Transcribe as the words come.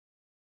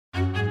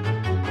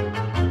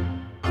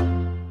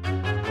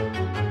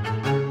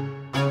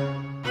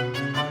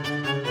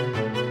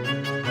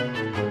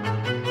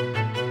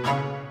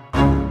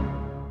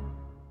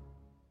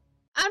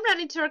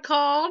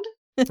record.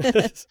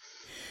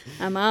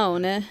 I'm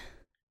on.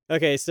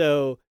 Okay,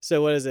 so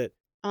what is it?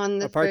 On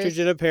the A partridge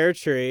in a pear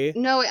tree.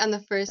 No, on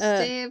the first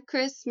day of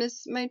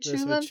Christmas, my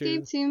true love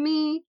gave to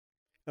me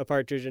a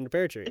partridge in a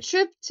pear tree. A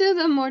trip to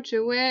the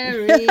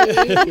mortuary. No,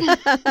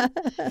 that's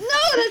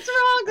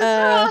wrong.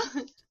 That's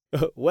wrong.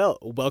 Well,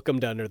 welcome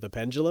to Under the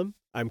Pendulum.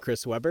 I'm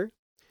Chris Webber.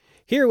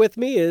 Here with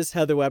me is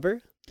Heather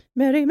Webber.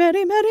 Merry,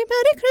 merry, merry,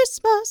 merry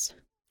Christmas.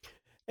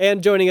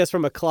 And joining us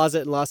from a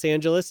closet in Los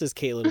Angeles is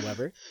Caitlin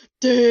Webber.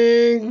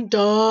 Ding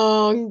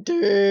dong,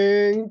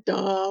 ding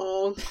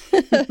dong.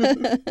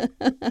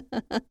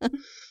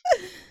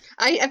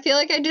 I feel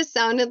like I just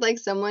sounded like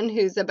someone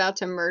who's about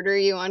to murder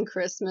you on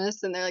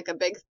Christmas, and they're like a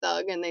big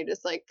thug, and they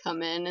just like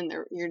come in, and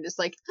you're just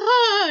like,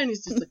 ah, and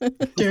it's just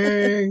like,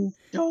 ding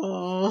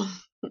dong.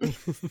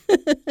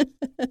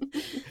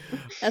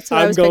 That's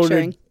what I was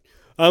picturing.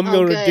 I'm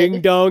gonna ding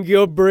dong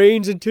your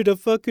brains into the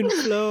fucking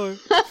floor.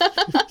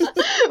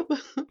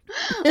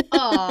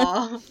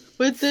 Aw,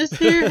 with this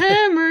here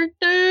hammer,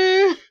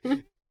 ding.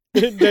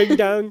 Ding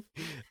dong.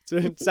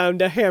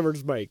 Sound the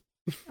hammers make.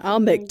 I'll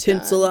make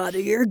tinsel out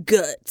of your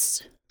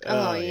guts.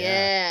 Oh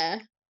yeah.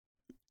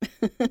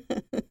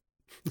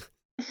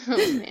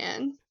 Oh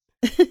man.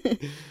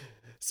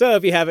 So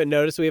if you haven't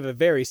noticed, we have a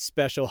very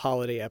special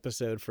holiday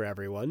episode for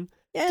everyone.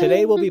 Yeah.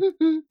 Today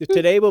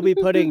we'll be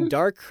putting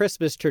dark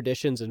Christmas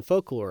traditions and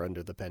folklore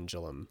under the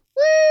pendulum.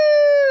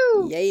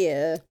 Woo!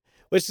 Yeah.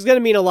 Which is going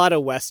to mean a lot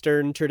of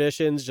Western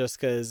traditions just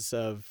because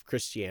of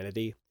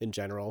Christianity in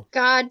general.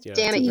 God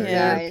damn it, you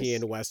guys.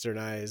 European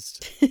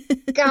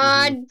westernized.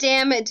 God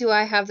damn it, do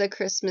I have the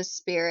Christmas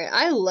spirit.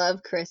 I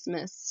love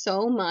Christmas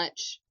so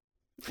much.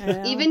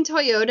 Even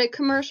Toyota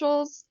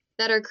commercials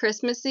that are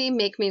Christmassy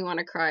make me want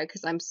to cry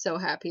because I'm so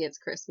happy it's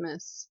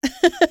Christmas.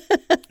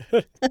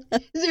 0%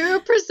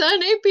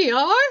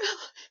 APR?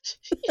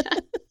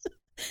 Yes.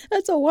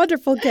 That's a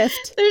wonderful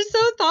gift. They're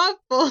so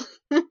thoughtful.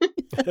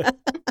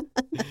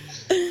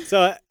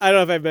 So I don't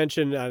know if I've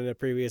mentioned on a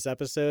previous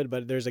episode,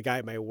 but there's a guy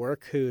at my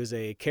work who's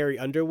a Carrie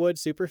Underwood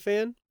super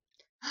fan.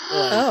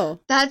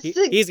 That's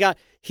he's got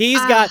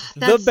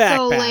the backpack,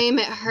 so lame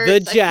it hurts. the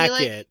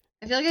jacket.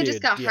 I feel like I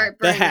just got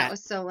heartburn. That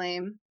was so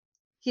lame.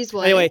 He's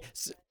what? Anyway,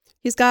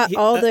 he's got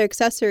all the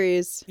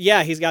accessories.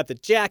 Yeah, he's got the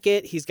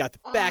jacket, he's got the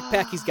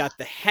backpack, he's got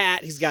the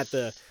hat, he's got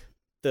the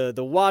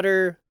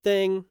water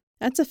thing.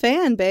 That's a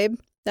fan, babe.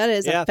 That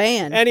is a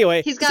fan.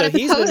 Anyway, he's got a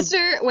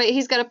poster. Wait,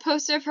 he's got a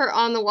poster of her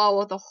on the wall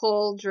with a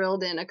hole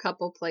drilled in a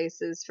couple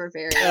places for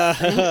various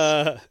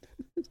things.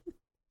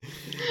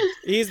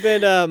 He's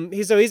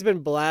been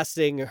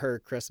blasting her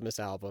Christmas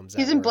albums.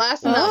 He's been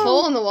blasting that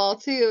hole in the wall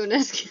too.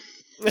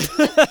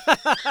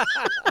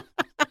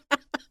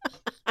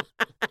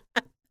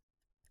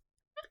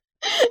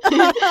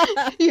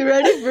 You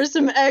ready for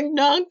some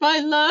eggnog, my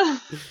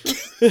love?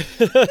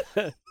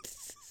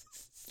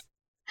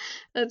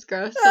 That's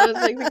gross. That was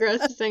like the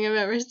grossest thing I've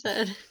ever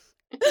said.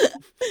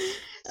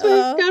 So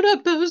we've got a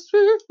poster.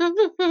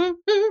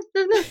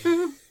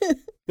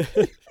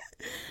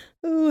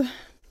 Ooh.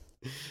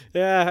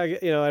 Yeah, I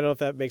don't know if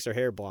that makes her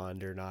hair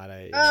blonde or not.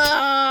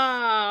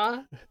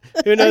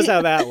 Who knows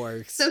how that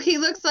works? So he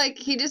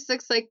just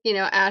looks like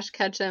Ash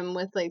Ketchum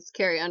with like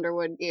Carrie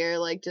Underwood gear,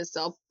 like just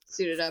all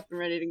suited up and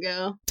ready to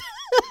go.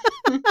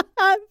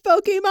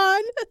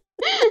 Pokemon.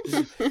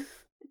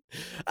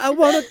 I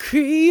want to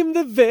cream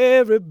the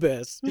very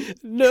best.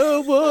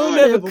 No one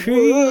ever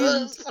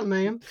creams. Oh,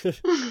 man.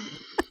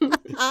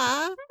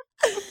 Oh,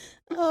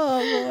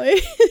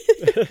 boy.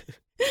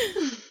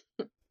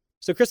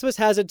 So Christmas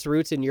has its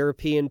roots in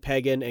European,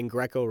 pagan, and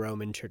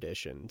Greco-Roman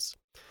traditions.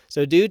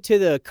 So due to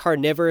the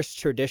carnivorous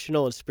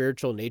traditional and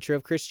spiritual nature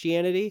of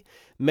Christianity,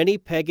 many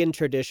pagan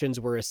traditions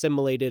were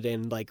assimilated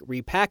and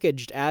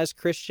repackaged as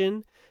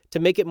Christian to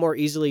make it more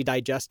easily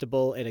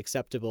digestible and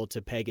acceptable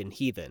to pagan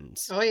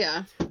heathens. Oh,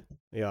 yeah.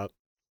 Yeah.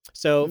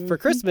 So for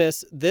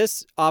Christmas,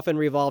 this often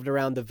revolved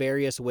around the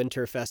various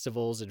winter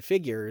festivals and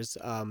figures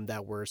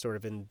that were sort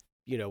of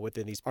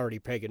within these already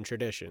pagan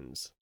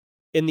traditions.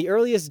 In the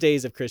earliest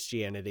days of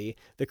Christianity,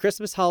 the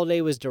Christmas holiday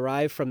was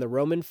derived from the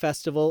Roman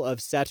festival of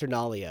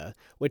Saturnalia,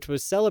 which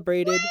was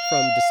celebrated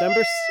from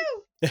December...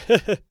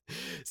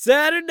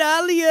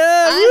 Saturnalia!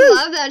 I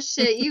love that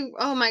shit.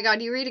 Oh my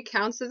god, you read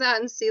accounts of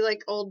that and see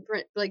old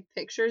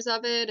pictures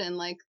of it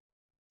and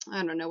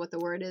I don't know what the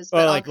word is,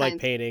 but like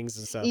paintings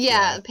and stuff.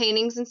 Yeah,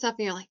 paintings and stuff,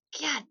 and you're like,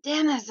 God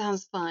damn, that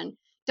sounds fun.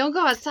 Don't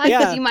go outside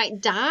because you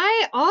might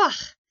die. Ugh.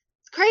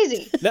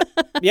 Crazy.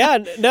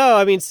 No,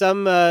 I mean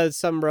some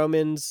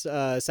Romans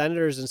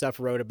senators and stuff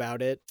wrote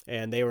about it,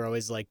 and they were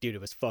always like, dude,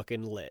 it was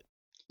fucking lit.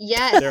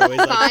 Yes. They're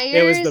always fires,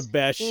 it was the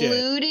best shit.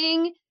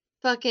 Looting,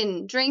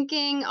 fucking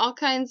drinking, all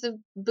kinds of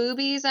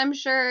boobies, I'm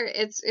sure.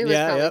 It was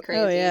probably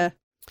crazy. Oh yeah.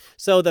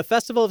 So the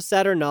festival of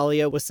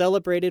Saturnalia was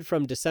celebrated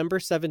from December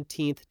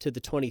 17th to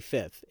the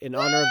 25th in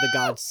honor of the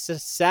god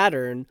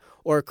Saturn,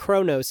 or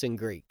Kronos in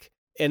Greek.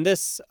 And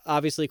this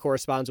obviously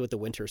corresponds with the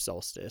winter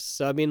solstice.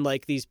 So, I mean,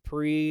 these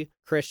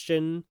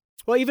pre-Christian,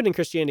 well, even in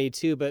Christianity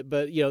too, but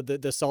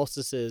the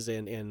solstices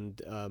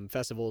and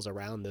festivals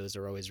around those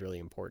are always really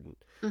important.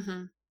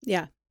 Mm-hmm.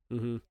 Yeah.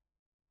 Mm-hmm.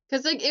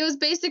 Because, like, it was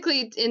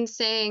basically in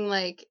saying,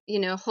 like,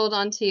 hold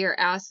on to your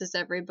asses,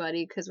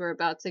 everybody, because we're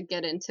about to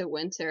get into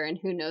winter, and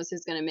who knows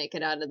who's going to make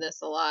it out of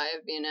this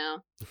alive,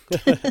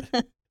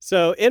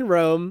 So, in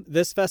Rome,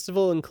 this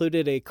festival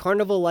included a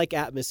carnival-like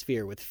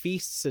atmosphere with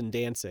feasts and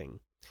dancing.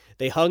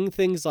 They hung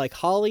things like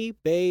holly,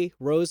 bay,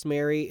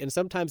 rosemary, and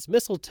sometimes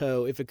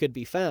mistletoe, if it could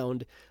be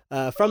found,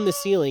 from the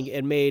ceiling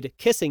and made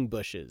kissing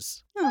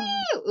bushes. Oh.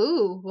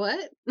 Ooh,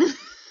 what?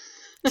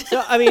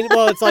 So, I mean,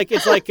 well, it's like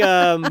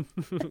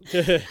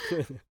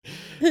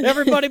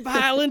everybody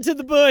pile into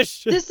the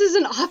bush. This is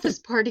an office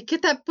party.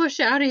 Get that bush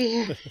out of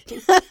here.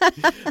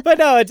 But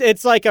no,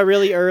 it's like a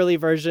really early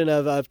version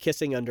of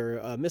kissing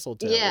under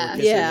mistletoe.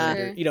 Yeah,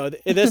 under,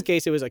 in this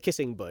case, it was a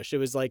kissing bush. It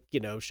was like,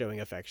 showing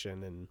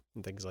affection and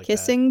things like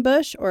kissing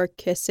bush or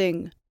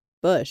kissing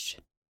bush?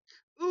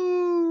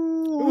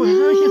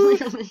 Ooh.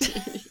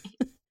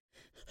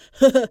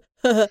 I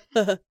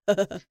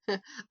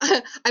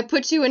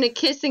put you in a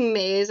kissing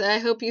maze. I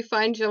hope you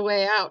find your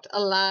way out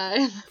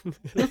alive.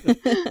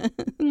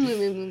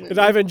 And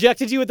I've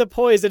injected you with the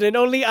poison, and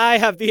only I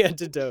have the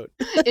antidote.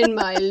 In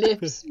my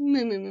lips.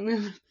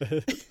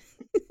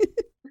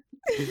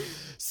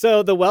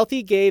 So the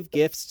wealthy gave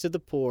gifts to the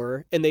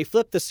poor, and they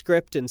flipped the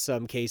script in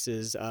some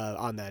cases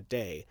on that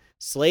day.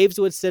 Slaves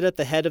would sit at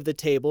the head of the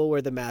table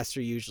where the master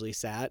usually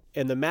sat,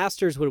 and the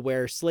masters would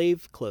wear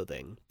slave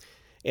clothing.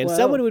 And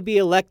someone would be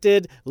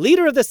elected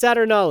leader of the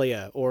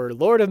Saturnalia, or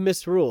Lord of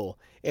Misrule,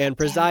 and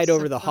preside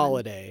over the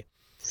holiday.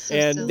 So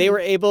and silly. they were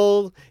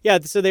able,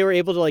 so they were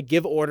able to like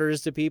give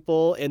orders to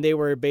people, and they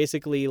were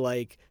basically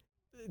like,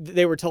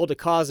 they were told to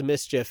cause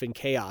mischief and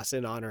chaos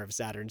in honor of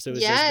Saturn. So it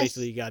was just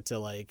basically you got to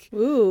like,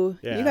 ooh,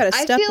 you got to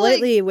step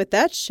lately with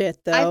that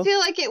shit, though. I feel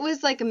like it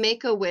was like a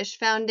Make-A-Wish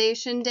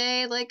Foundation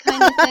day, like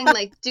kind of thing,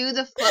 like do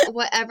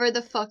whatever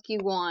the fuck you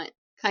want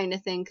kind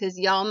of thing, because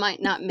y'all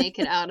might not make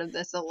it out of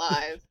this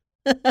alive.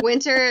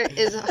 Winter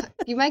is,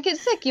 you might get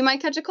sick, you might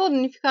catch a cold,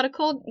 and if you got a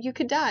cold, you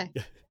could die.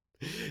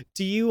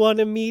 Do you want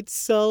to meet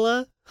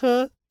Sulla?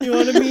 Huh? You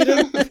want to meet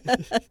him?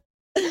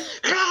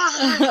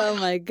 Oh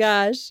my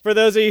gosh. For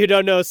those of you who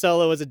don't know,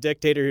 Sulla was a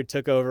dictator who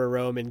took over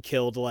Rome and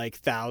killed like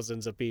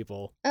thousands of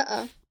people.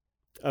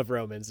 Of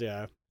Romans,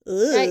 yeah.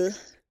 Ugh.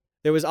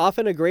 There was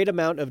often a great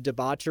amount of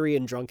debauchery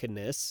and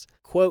drunkenness,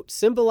 quote,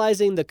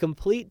 symbolizing the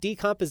complete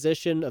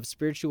decomposition of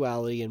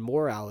spirituality and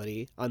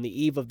morality on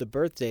the eve of the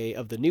birthday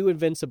of the new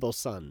invincible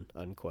sun,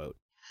 unquote.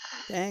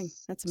 Dang,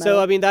 that's metal.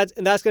 So, I mean, that's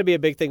going to be a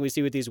big thing we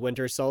see with these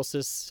winter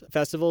solstice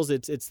festivals.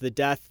 It's the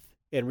death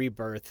and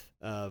rebirth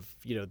of,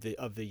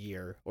 the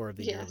year or of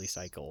the yearly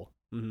cycle.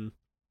 Mm-hmm.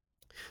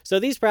 So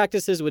these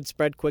practices would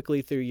spread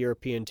quickly through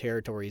European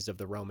territories of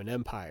the Roman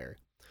Empire.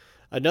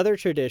 Another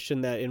tradition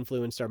that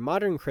influenced our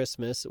modern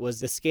Christmas was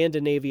the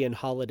Scandinavian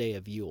holiday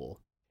of Yule.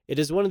 It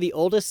is one of the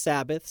oldest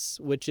Sabbaths,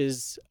 which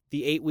is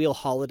the 8-wheel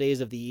holidays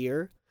of the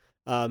year,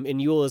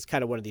 and Yule is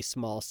kind of one of these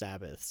small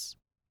Sabbaths.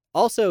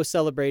 Also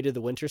celebrated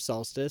the winter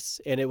solstice,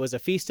 and it was a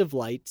feast of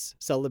lights,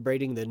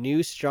 celebrating the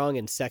new, strong,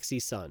 and sexy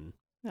sun.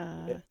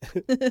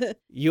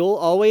 Yule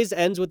always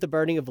ends with the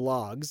burning of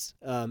logs.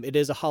 It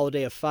is a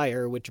holiday of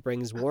fire, which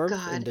brings warmth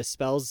and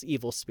dispels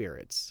evil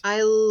spirits.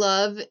 I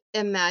love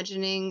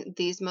imagining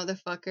these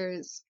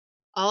motherfuckers,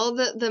 all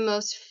the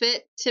most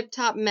fit,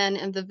 tip-top men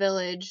of the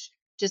village,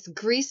 just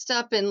greased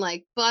up in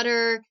like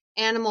butter,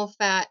 animal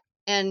fat,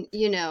 and,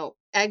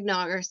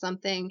 eggnog or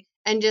something,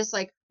 and just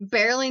like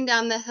barreling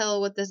down the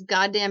hill with this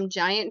goddamn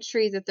giant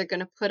tree that they're going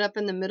to put up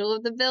in the middle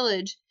of the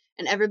village,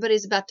 and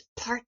everybody's about to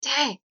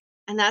party.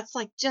 And that's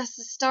like just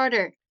the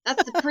starter.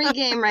 That's the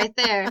pregame right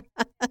there.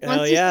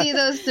 Once you see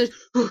those,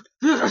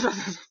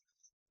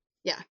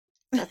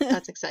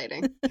 that's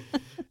exciting.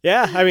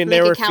 Yeah, I mean,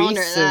 there were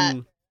feasts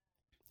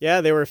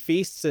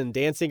feasts and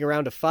dancing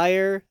around a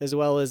fire, as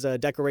well as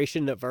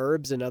decoration of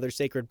herbs and other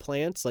sacred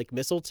plants like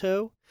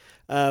mistletoe,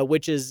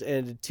 which is,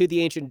 and to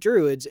the ancient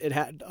Druids, it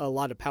had a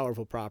lot of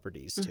powerful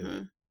properties to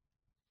it.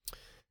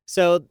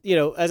 So,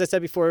 as I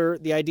said before,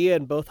 the idea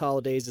in both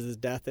holidays is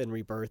the death and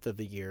rebirth of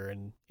the year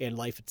and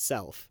life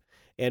itself.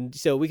 And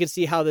so we can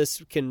see how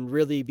this can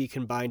really be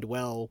combined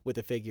well with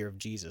the figure of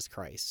Jesus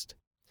Christ.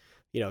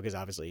 Because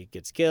obviously he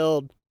gets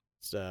killed,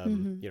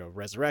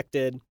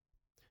 resurrected,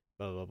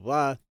 blah, blah,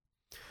 blah.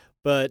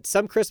 But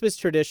some Christmas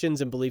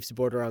traditions and beliefs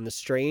border on the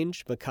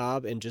strange,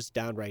 macabre, and just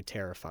downright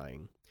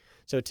terrifying.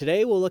 So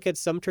today we'll look at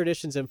some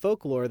traditions and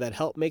folklore that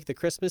help make the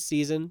Christmas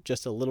season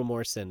just a little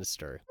more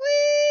sinister.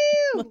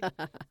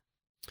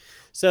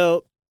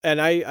 So,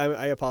 and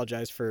I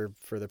apologize for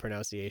the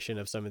pronunciation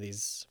of some of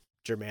these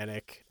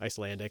Germanic,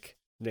 Icelandic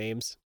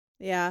names.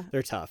 Yeah.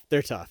 They're tough.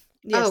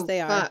 Yes,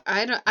 they are. Fuck.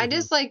 I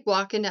just like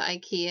walk into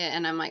IKEA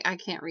and I'm like, I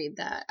can't read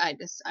that. I'm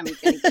gonna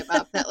give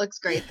up. That looks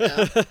great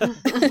though.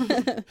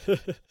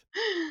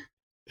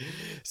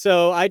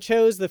 So I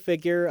chose the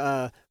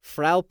figure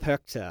Frau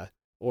Pöchte,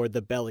 or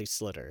the belly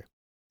slitter.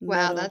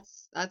 Wow,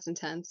 that's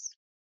intense.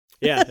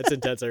 Yeah, it's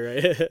intense,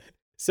 right?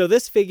 So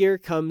this figure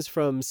comes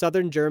from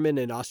Southern German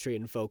and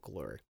Austrian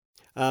folklore.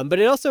 But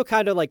it also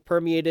kind of like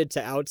permeated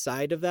to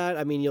outside of that.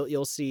 I mean,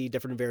 you'll see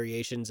different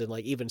variations in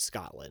like even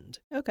Scotland.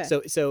 Okay.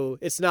 So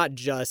it's not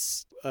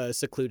just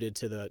secluded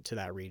to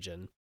that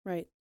region.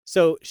 Right.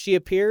 So she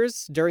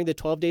appears during the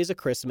 12 days of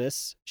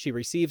Christmas. She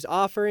receives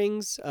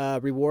offerings,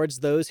 rewards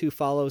those who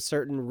follow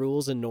certain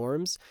rules and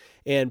norms,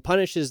 and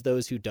punishes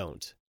those who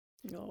don't.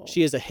 Oh.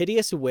 She is a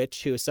hideous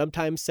witch who is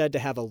sometimes said to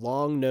have a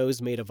long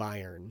nose made of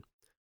iron.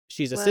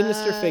 She's a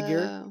sinister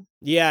figure.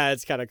 Yeah,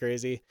 it's kind of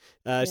crazy.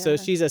 So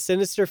she's a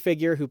sinister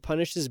figure who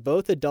punishes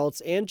both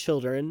adults and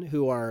children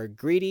who are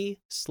greedy,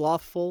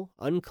 slothful,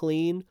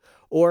 unclean,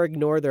 or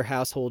ignore their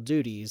household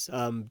duties,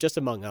 just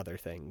among other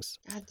things.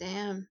 God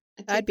damn.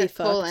 I'd be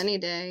full fucked any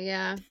day,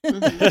 yeah.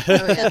 Mm-hmm.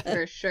 Oh, yeah,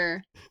 for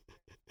sure.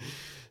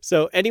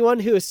 So anyone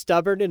who is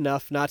stubborn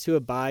enough not to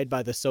abide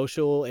by the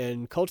social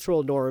and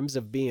cultural norms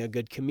of being a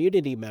good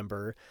community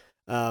member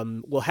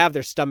will have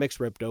their stomachs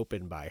ripped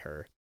open by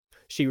her.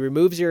 She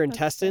removes your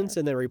intestines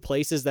and then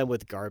replaces them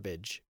with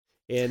garbage.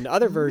 In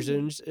other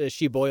versions,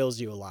 she boils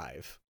you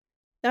alive.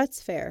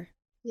 That's fair.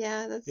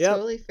 Yeah, that's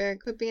totally fair.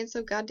 Quit being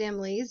so goddamn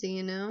lazy,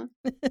 you know?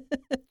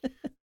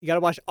 You got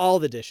to wash all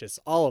the dishes,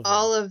 all of them.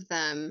 All of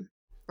them,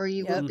 or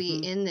you will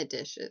be in the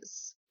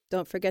dishes.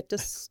 Don't forget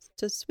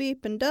to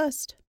sweep and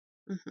dust.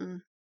 Mm-hmm.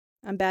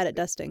 I'm bad at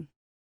dusting.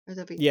 Or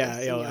they'll be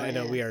I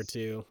know we are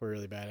too. We're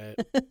really bad at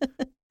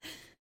it.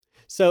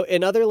 So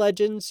in other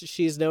legends,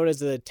 she's known as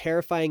the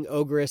terrifying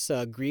ogress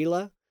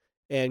Grilla.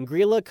 And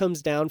Grilla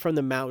comes down from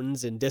the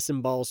mountains and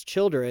disembowels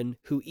children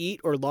who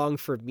eat or long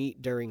for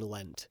meat during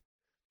Lent.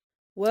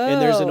 Whoa. And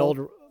there's an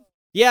old...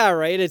 Yeah,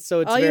 right? It's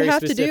all very you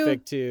have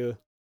specific to do to...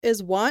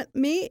 is want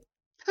meat?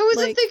 I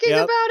wasn't thinking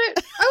about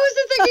it. I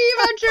wasn't thinking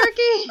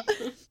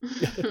about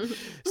jerky.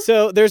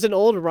 So there's an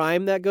old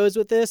rhyme that goes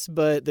with this,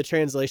 but the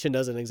translation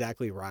doesn't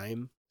exactly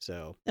rhyme.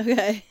 So...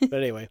 Okay. But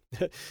anyway.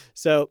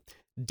 So...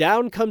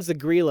 Down comes the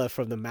Grilla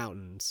from the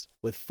mountains,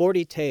 with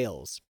 40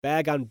 tails,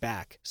 bag on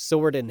back,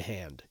 sword in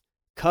hand.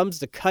 Comes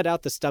to cut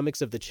out the stomachs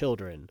of the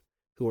children,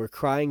 who are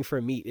crying for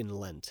meat in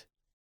Lent.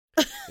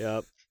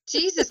 Yep.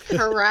 Jesus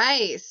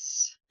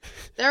Christ.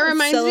 That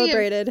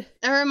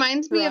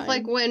reminds me of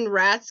like when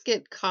rats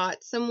get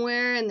caught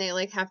somewhere and they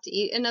like have to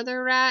eat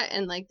another rat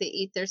and like they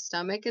eat their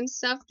stomach and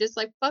stuff. Just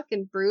like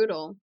fucking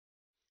brutal.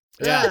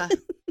 Yeah.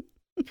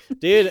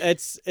 Dude,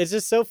 it's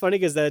just so funny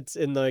because that's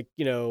in like,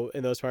 you know,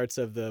 in those parts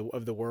of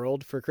the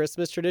world for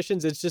Christmas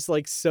traditions, it's just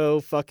like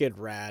so fucking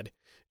rad,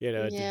 you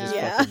know, it's just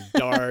fucking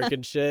dark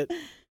and shit.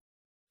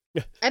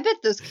 I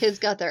bet those kids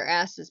got their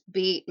asses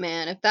beat,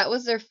 man. If that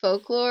was their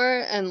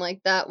folklore and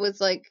like that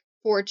was like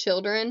for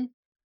children,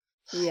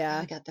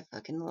 I got their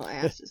fucking little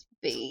asses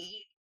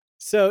beat.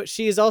 So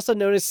she is also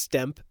known as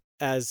Stemp,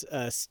 as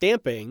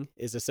stamping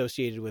is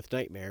associated with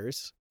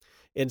nightmares.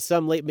 In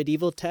some late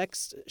medieval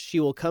texts, she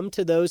will come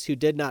to those who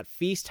did not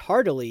feast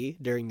heartily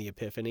during the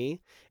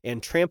Epiphany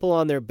and trample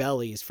on their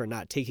bellies for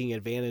not taking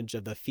advantage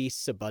of the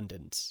feast's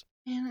abundance.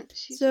 Man,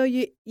 so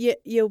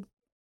you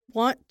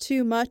want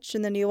too much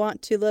and then you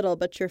want too little,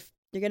 but you're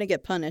gonna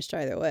get punished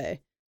either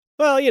way.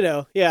 Well, you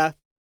know, yeah.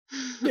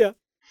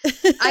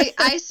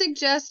 I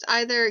suggest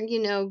either,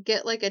 you know,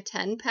 get like a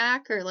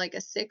 10-pack or like a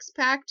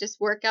 6-pack.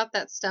 Just work out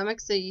that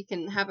stomach so you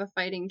can have a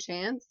fighting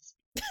chance.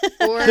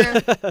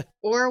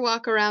 or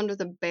walk around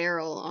with a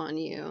barrel on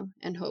you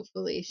and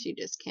hopefully she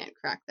just can't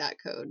crack that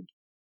code.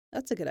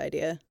 That's a good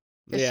idea.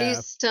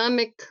 She's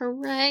stomach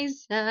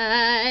crazy.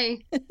 Yeah,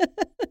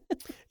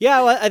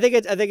 well, I think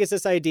it's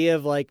this idea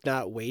of like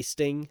not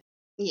wasting.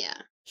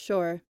 Yeah.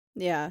 Sure.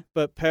 Yeah.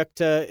 But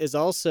Perchta is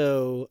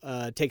also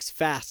takes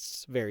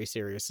fasts very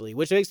seriously,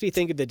 which makes me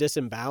think of the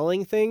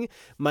disemboweling thing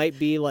might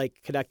be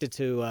like connected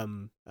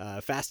to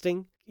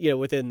fasting, you know,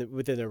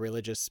 within a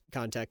religious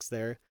context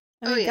there.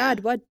 Oh my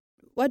God,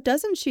 what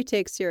doesn't she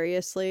take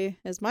seriously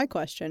is my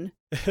question.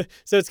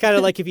 So it's kind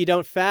of like if you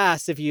don't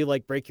fast, if you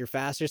like break your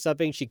fast or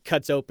something, she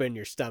cuts open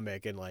your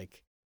stomach and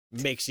like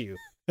makes you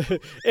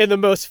in the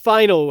most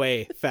final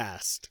way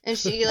fast. And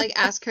she like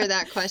asked her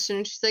that question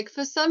and she's like,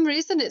 for some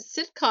reason it's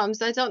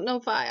sitcoms. I don't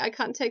know why. I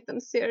can't take them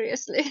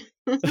seriously.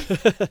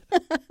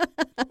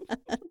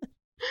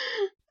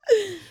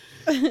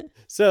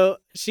 So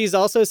she's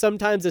also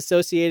sometimes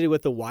associated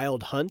with the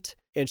Wild Hunt,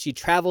 and she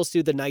travels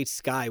through the night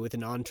sky with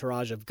an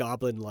entourage of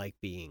goblin-like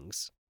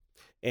beings.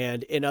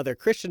 And in other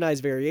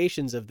Christianized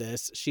variations of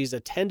this, she's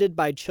attended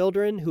by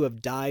children who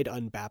have died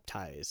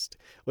unbaptized,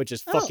 which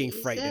is fucking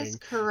frightening. Jesus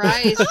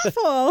Christ.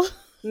 Awful.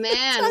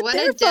 Man, what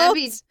a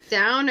Debbie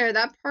Downer.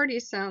 That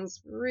party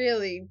sounds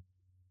really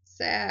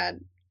sad.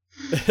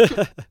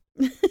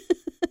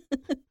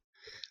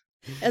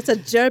 It's a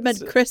German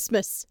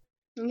Christmas.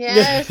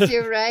 Yes,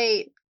 you're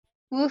right.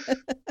 Oof.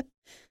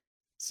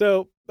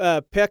 So,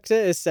 Perchta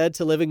is said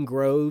to live in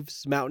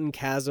groves, mountain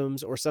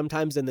chasms, or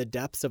sometimes in the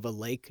depths of a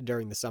lake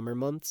during the summer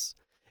months.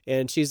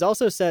 And she's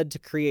also said to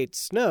create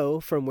snow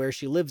from where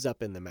she lives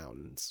up in the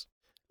mountains.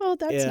 Oh,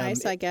 that's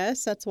nice, I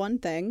guess. That's one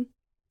thing.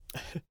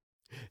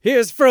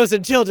 Here's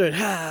frozen children!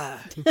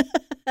 Ha!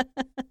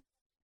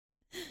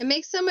 It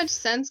makes so much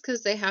sense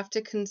because they have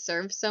to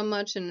conserve so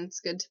much, and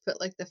it's good to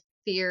put like the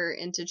fear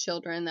into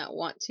children that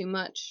want too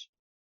much.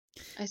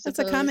 I suppose. That's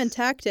a common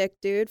tactic,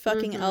 dude.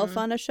 Fucking elf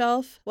on a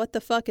shelf. What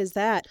the fuck is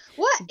that?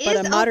 What But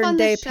is a modern Elf on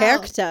day the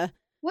Shelf? Perkta.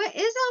 What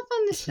is Elf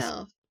on the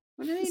Shelf?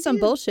 What do they Some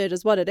do? bullshit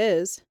is what it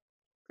is.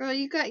 Girl,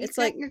 you got It's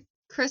like- your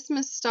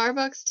Christmas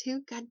Starbucks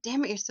too? God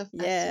damn it, you're so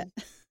Yeah.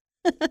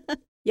 festive.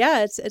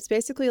 Yeah, it's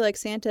basically like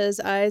Santa's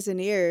eyes and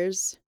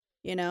ears.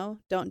 You know,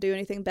 don't do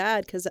anything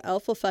bad because the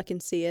elf will fucking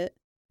see it.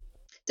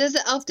 Does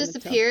the elf It's gonna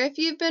disappear if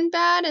you've been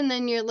bad and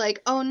then you're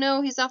like, oh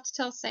no, he's off to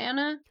tell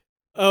Santa?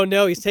 Oh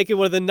no, he's taking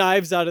one of the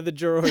knives out of the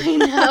drawer. I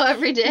know,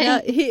 every day.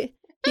 No, he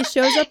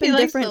shows up He, in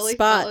like, different slowly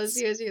follows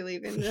spots. you as you're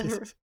leaving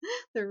the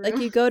room. Like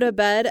you go to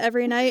bed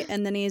every night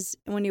and then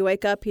when you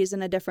wake up, he's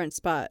in a different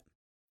spot.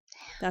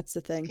 That's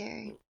the thing.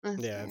 Scary. That's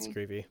Yeah, it's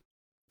scary. creepy.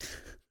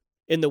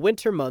 In the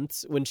winter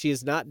months, when she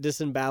is not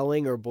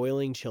disemboweling or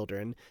boiling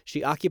children,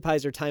 she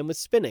occupies her time with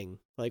spinning,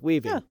 like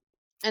weaving. Yeah.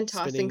 And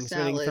tossing spinning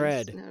salads.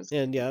 thread. No, I was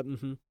And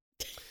kidding.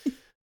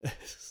 yeah,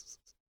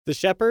 The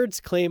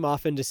shepherds claim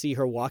often to see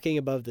her walking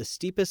above the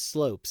steepest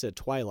slopes at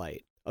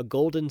twilight, a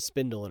golden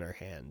spindle in her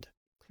hand.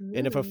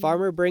 And if a Ooh.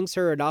 farmer brings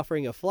her an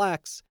offering of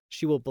flax,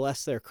 she will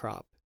bless their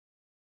crop.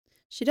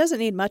 She doesn't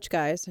need much,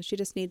 guys. She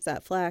just needs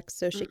that flax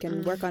so she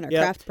can work on her Yep.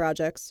 craft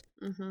projects.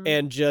 Mhm.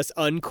 And just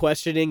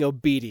unquestioning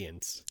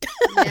obedience.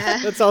 Yeah.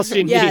 That's all she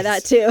needs. Yeah,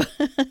 that too.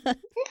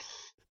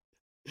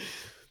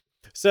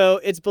 So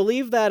it's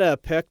believed that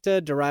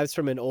Perkta derives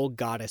from an old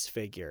goddess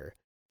figure.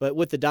 But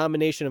with the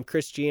domination of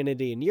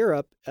Christianity in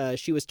Europe,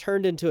 she was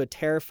turned into a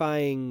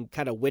terrifying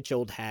kind of witch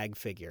old hag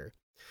figure.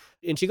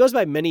 And she goes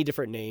by many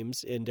different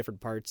names in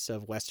different parts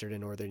of Western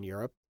and Northern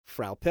Europe.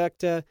 Frau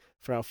Perkta,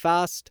 Frau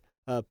Faust,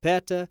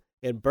 Peta,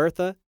 and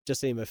Bertha,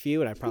 just to name a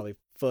few, and I probably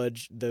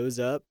fudged those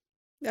up,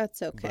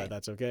 That's okay. but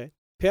that's okay.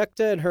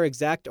 Perkta and her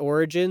exact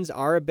origins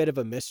are a bit of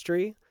a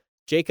mystery.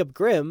 Jacob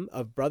Grimm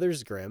of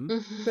Brothers Grimm,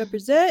 Mhm.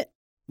 Represent.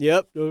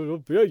 yep,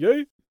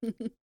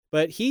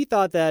 but he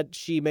thought that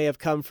she may have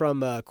come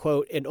from,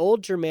 quote, an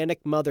old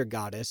Germanic mother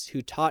goddess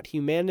who taught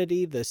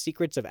humanity the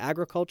secrets of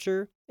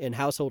agriculture and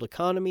household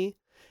economy,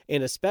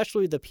 and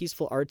especially the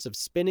peaceful arts of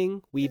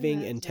spinning, weaving,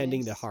 that's and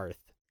tending the nice. hearth.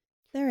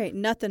 There ain't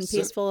nothing So-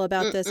 peaceful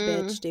about this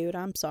Mm-mm. bitch, dude.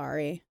 I'm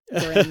sorry.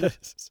 Grimm.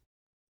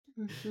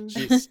 Mhm.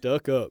 She's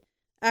stuck up.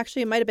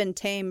 Actually, it might have been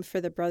tame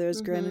for the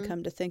Brothers Grimm, Mhm.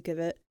 come to think of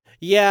it.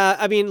 Yeah,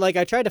 I mean, like,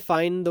 I tried to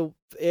find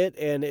it,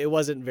 and it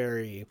wasn't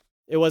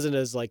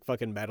as, like,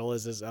 fucking metal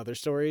as his other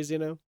stories, you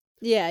know?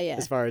 Yeah, yeah.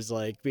 As far as,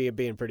 like,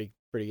 being pretty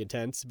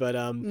intense. But,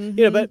 Mhm.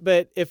 you know,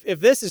 but if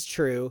this is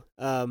true,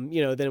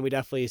 you know, then we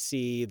definitely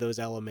see those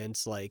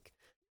elements, like,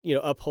 you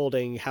know,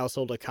 upholding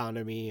household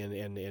economy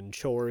and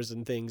chores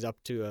and things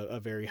up to a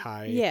very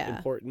high Yeah.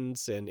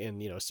 importance, and,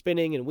 you know,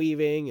 spinning and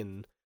weaving,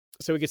 and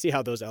so we could see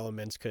how those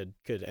elements could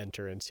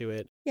enter into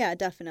it. Yeah,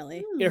 definitely.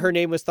 You know, her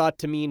name was thought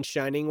to mean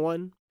shining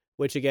one,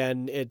 which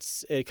again, it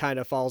kind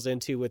of falls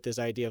into with this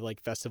idea of like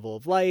Festival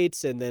of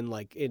Lights, and then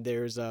like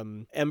there's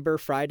Ember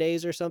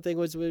Fridays or something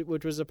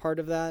which was a part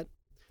of that.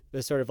 It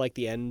was sort of like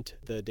the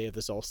day of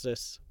the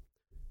solstice,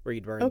 where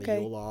you'd burn the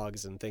Yule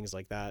logs and things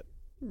like that.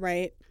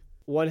 Right.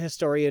 One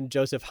historian,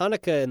 Joseph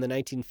Haneke, in the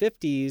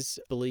 1950s,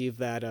 believed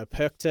that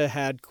Perkta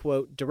had,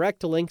 quote,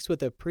 direct links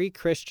with a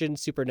pre-Christian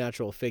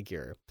supernatural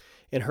figure,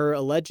 and her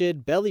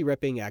alleged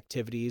belly-ripping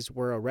activities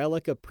were a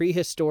relic of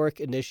prehistoric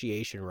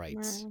initiation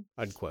rites, Wow.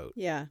 unquote.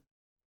 Yeah.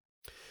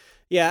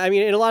 Yeah, I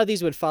mean, and a lot of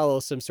these would follow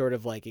some sort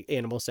of like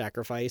animal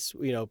sacrifice,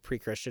 you know,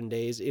 pre-Christian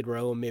days. In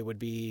Rome, it would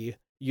be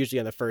usually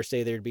on the first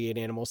day there'd be an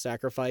animal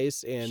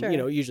sacrifice, and, Sure. you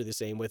know, usually the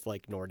same with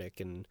like Nordic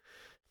and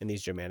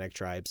these Germanic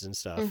tribes and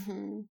stuff.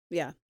 Mhm.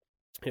 Yeah.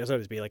 You know,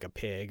 sometimes be like a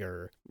pig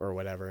or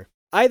whatever.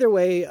 Either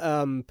way,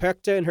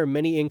 Perkta and her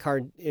many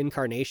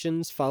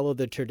incarnations follow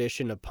the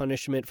tradition of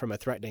punishment from a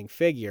threatening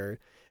figure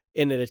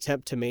in an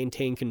attempt to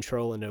maintain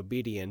control and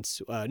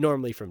obedience,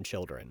 normally from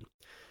children.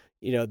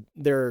 You know,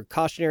 there are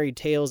cautionary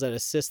tales that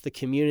assist the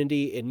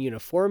community in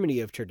uniformity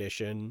of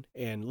tradition,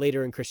 and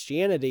later in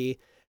Christianity,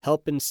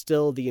 help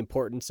instill the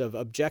importance of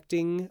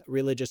objecting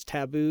religious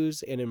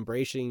taboos and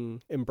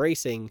embracing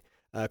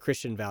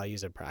Christian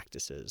values and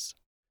practices.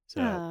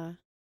 So.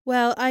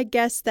 Well, I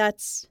guess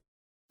that's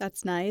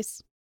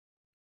nice.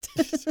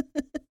 I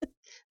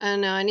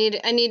don't know. I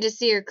need to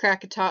see her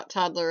crack a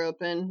toddler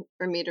open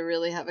for me to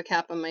really have a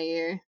cap on my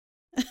ear.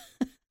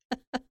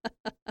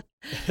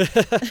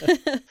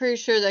 Pretty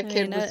sure that I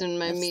kid mean, was in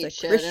my that's meat the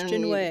shed. I Christian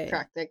don't need way. to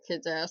crack that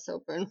kid's ass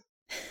open.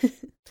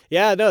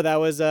 Yeah, no, that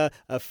was a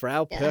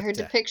Frau Yeah, her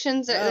Perkta.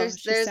 depictions. Oh, There's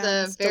she a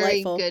sounds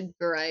very delightful. good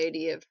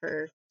variety of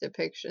her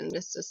depiction.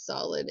 Just a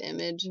solid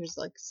image. There's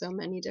like so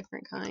many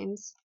different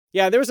kinds.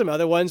 Yeah, there were some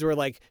other ones where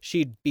like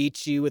she'd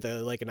beat you with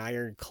an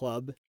iron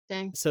club.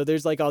 Dang. So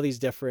there's like all these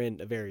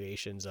different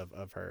variations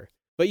of her.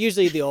 But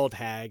usually the old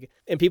hag,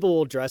 and people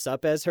will dress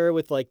up as her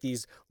with like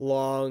these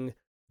long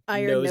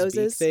Iron nose beak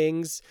noses.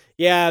 things.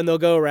 Yeah, and they'll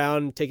go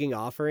around taking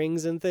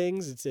offerings and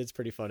things. It's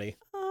pretty funny.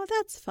 Oh,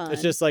 that's fun.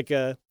 It's just like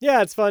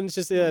it's fun. It's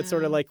just it's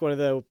sort of Wow. like one of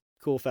the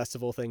cool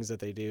festival things that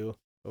they do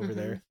over Mhm.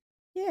 there.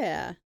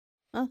 Yeah.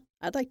 Well,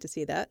 I'd like to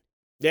see that.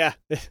 Yeah.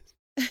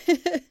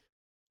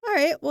 All All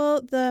right,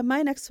 well,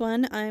 my next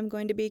one, I'm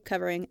going to be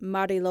covering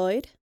Mari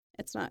Lwyd.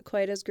 It's not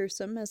quite as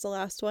gruesome as the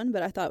last one,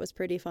 but I thought it was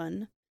pretty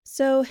fun.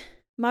 So,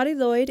 Mari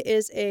Lwyd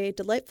is a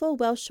delightful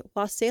Welsh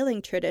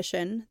wassailing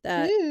tradition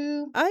that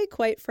I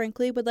quite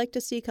frankly would like to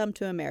see come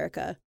to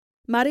America.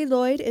 Mari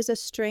Lwyd is a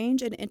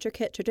strange and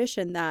intricate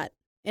tradition that,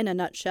 in a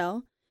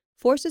nutshell,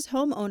 forces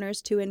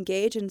homeowners to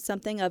engage in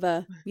something of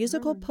a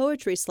musical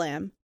poetry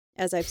slam,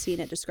 as I've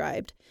seen it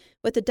described,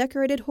 with a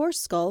decorated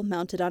horse skull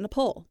mounted on a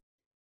pole.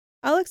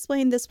 I'll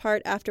explain this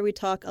part after we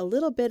talk a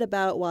little bit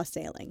about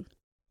wassailing.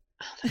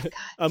 Oh my God.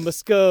 I'm a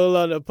skull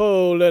on a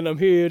pole and I'm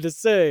here to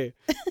say,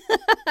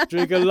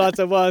 drinking lots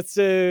of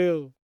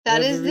wassail.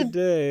 That is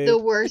the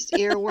worst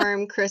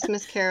earworm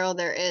Christmas carol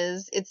there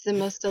is. It's the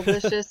most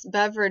delicious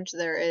beverage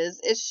there is.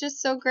 It's just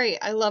so great.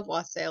 I love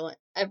wassail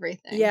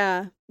everything.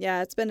 Yeah,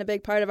 it's been a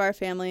big part of our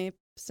family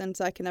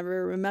since I can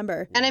ever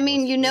remember. And I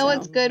mean,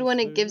 it's good when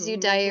it gives you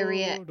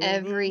diarrhea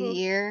every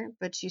year,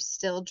 but you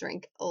still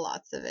drink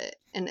lots of it,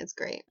 and it's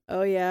great.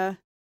 Oh, yeah.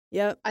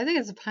 Yep. I think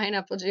it's a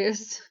pineapple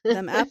juice.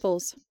 Them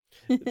apples.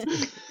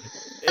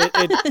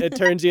 It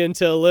turns you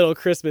into a little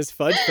Christmas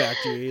fudge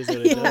factory, is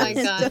what it does. Oh my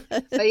God.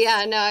 But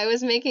yeah, no, I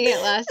was making it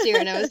last year,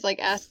 and I was like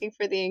asking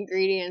for the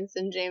ingredients,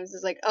 and James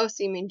is like, oh,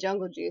 so you mean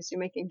jungle juice? You're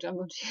making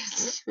jungle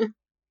juice.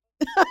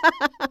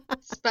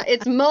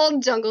 It's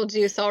mulled jungle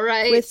juice, all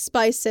right? With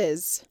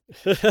spices.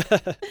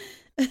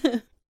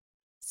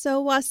 So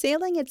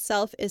wassailing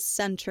itself is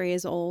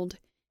centuries old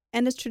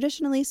and is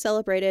traditionally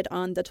celebrated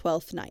on the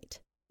 12th night,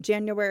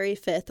 January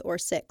 5th or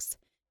 6th,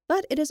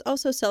 but it is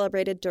also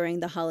celebrated during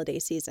the holiday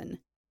season.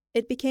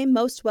 It became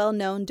most well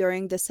known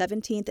during the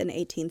 17th and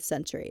 18th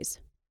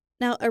centuries.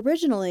 Now,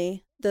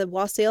 originally, the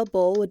wassail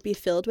bowl would be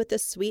filled with a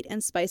sweet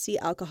and spicy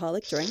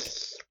alcoholic drink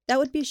that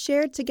would be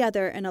shared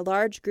together in a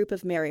large group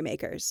of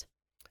merrymakers.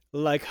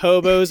 Like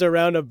hobos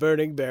around a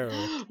burning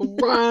barrel.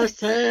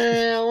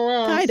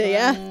 Wassail. Kinda,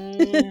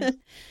 yeah.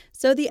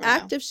 So the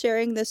act of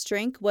sharing this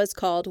drink was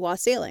called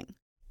wassailing.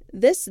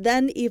 This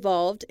then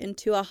evolved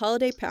into a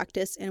holiday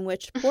practice in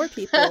which poor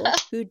people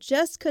who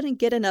just couldn't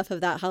get enough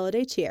of that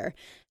holiday cheer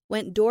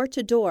went door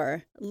to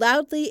door,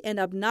 loudly and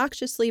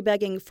obnoxiously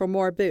begging for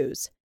more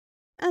booze.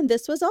 And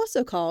this was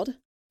also called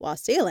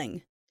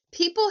wassailing.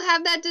 People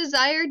have that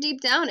desire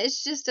deep down.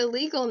 It's just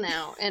illegal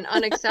now and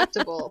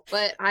unacceptable.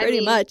 But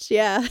Pretty much,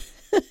 yeah.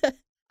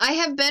 I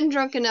have been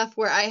drunk enough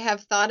where I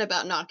have thought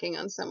about knocking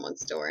on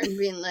someone's door and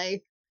being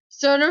like,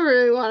 so I don't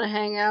really want to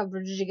hang out,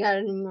 but you got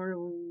any more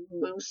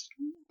booze?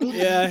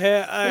 Yeah,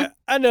 hey,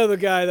 I know the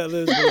guy that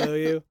lives below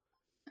you.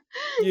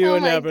 You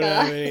would never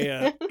have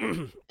any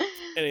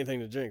anything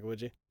to drink,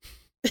 would you?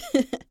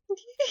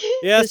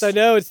 Yes, I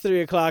know it's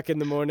 3:00 in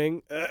the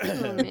morning.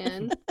 Oh,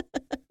 man.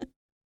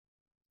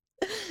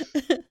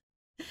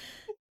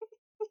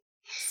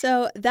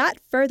 So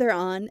that further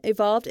on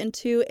evolved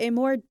into a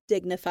more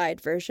dignified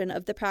version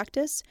of the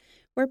practice,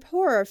 where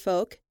poorer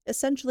folk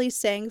essentially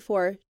sang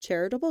for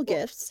charitable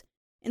gifts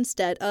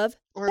instead of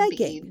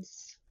begging.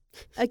 Beads.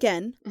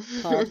 Again,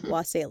 called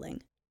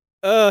wassailing.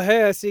 Oh,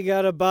 hey, I see you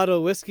got a bottle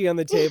of whiskey on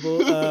the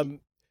table.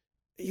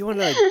 You want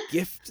to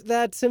gift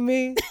that to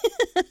me?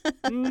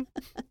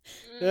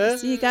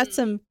 So you got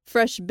some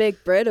fresh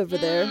baked bread over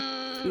there.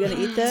 You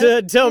gonna eat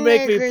that? Don't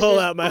make me pull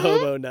out my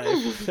hobo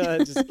knife.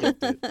 Just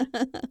gift it.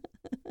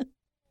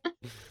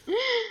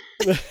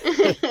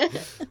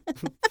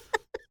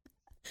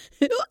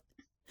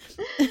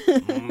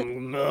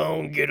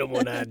 No, get him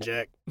one-eyed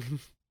Jack.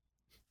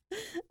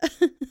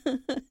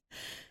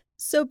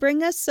 So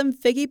bring us some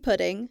figgy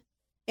pudding,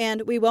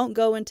 and we won't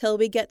go until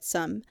we get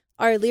some.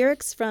 Our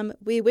lyrics from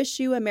We Wish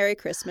You a Merry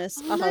Christmas,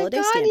 a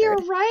holiday standard. You're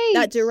right.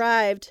 That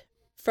derived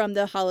from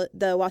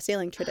the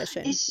wassailing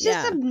tradition. It's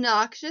just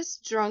obnoxious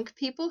drunk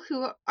people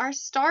who are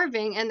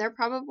starving, and they're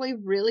probably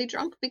really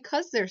drunk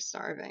because they're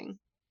starving.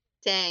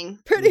 Dang.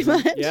 Pretty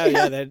much.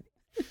 Yeah.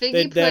 They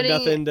have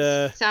nothing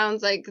to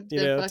sounds like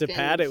the to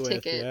pad it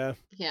ticket.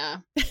 with. Yeah.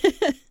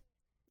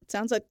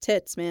 Sounds like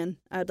tits, man.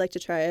 I'd like to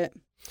try it.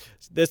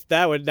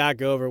 That would not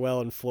go over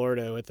well in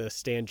Florida with the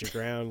stand your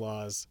ground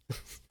laws.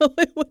 No,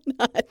 it would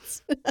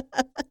not.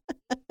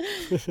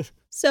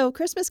 So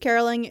Christmas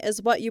caroling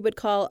is what you would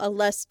call a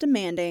less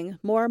demanding,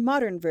 more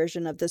modern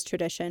version of this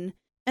tradition,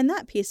 and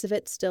that piece of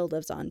it still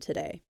lives on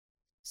today.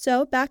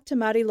 So back to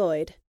Mari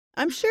Lwyd.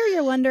 I'm sure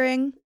you're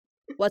wondering,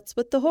 what's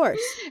with the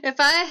horse? If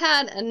I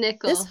had a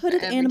nickel, this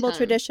hooded animal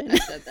tradition. I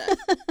said that.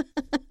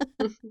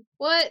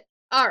 What?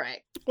 All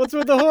right. What's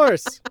with the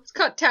horse? Let's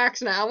cut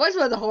tax now. What's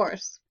with the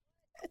horse?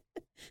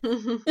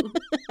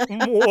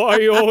 Why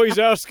are you always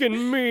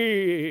asking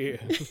me?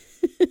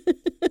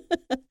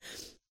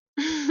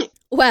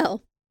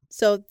 Well,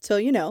 so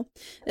you know,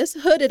 this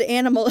hooded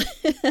animal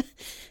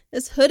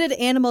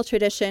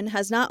tradition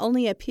has not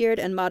only appeared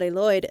in Mari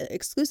Lwyd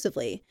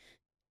exclusively,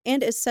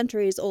 and is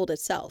centuries old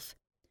itself.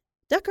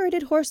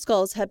 Decorated horse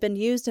skulls have been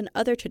used in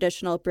other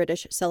traditional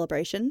British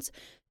celebrations,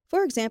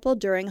 for example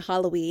during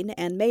Halloween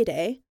and May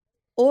Day,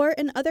 or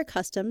in other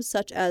customs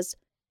such as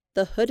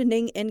the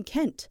hoodening in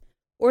Kent,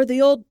 or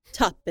the old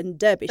top in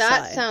Derbyshire.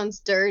 That sounds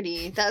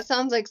dirty. That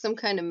sounds like some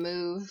kind of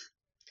move.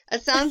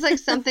 It sounds like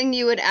something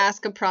you would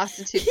ask a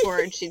prostitute for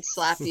and she'd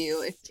slap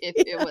you if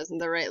it wasn't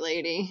the right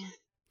lady.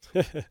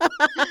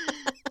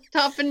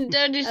 Top and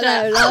dirty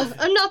shot.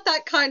 I'm not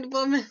that kind of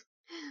woman.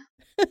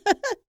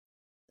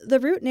 The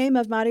root name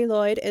of Mari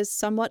Lwyd is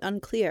somewhat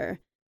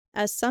unclear,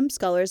 as some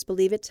scholars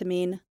believe it to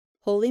mean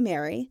Holy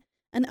Mary,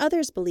 and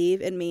others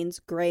believe it means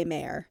Grey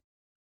Mare.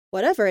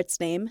 Whatever its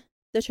name,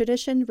 the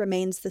tradition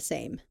remains the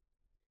same.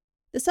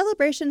 The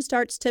celebration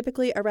starts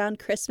typically around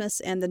Christmas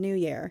and the New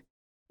Year,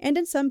 and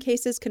in some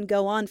cases can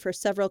go on for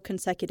several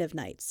consecutive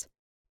nights.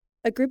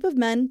 A group of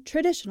men,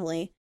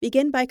 traditionally,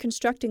 begin by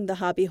constructing the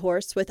hobby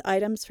horse with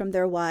items from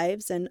their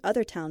wives and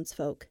other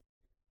townsfolk.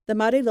 The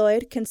Mari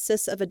Lwyd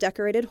consists of a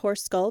decorated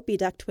horse skull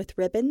bedecked with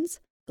ribbons,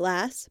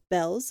 glass,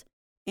 bells,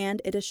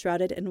 and it is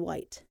shrouded in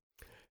white.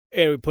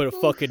 And we put a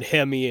fucking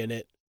Hemi in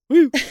it.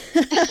 Woo! Pop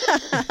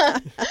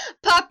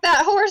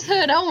that horse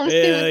hood. I want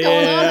to see what's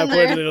going on in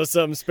there. I put a little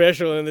something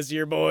special in this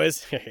year,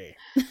 boys.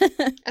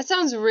 That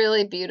sounds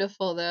really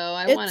beautiful,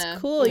 though. It's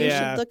cool. You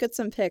should look at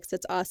some pics.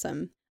 It's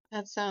awesome.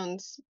 That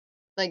sounds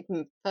like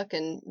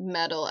fucking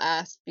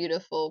metal-ass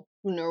beautiful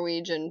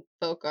Norwegian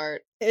folk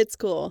art. It's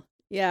cool.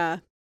 Yeah.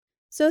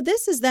 So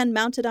this is then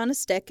mounted on a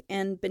stick,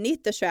 and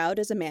beneath the shroud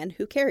is a man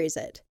who carries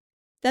it.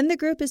 Then the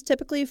group is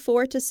typically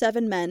 4 to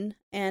 7 men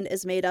and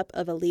is made up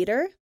of a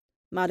leader,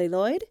 Mari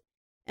Lwyd,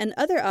 and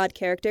other odd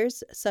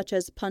characters such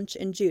as Punch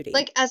and Judy.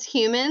 Like as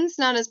humans,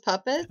 not as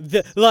puppets?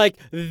 The Punch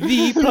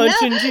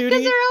and Judy?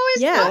 Because they're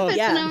always puppets,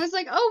 and I was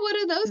like, oh, what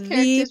are those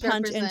characters The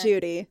Punch and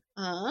Judy.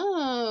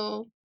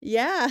 Oh.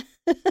 Yeah.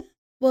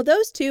 Well,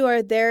 those two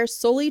are there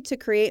solely to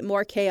create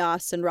more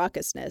chaos and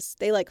raucousness.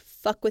 They,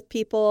 fuck with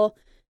people,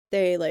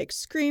 they,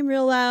 scream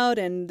real loud,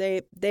 and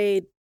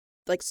they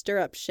stir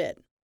up shit.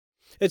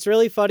 It's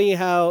really funny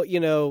how,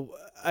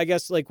 I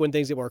guess when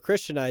things get more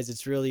Christianized,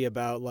 it's really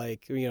about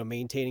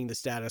maintaining the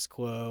status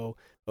quo,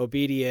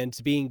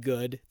 obedience, being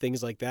good,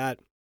 things like that.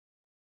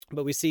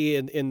 But we see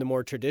in the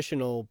more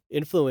traditional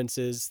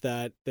influences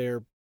that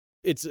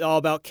it's all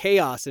about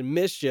chaos and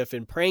mischief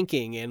and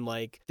pranking and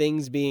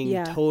things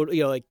being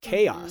total,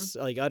 chaos,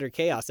 utter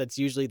chaos. That's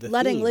usually the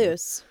letting theme.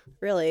 Loose,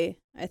 really,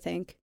 I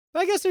think.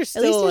 But I guess there's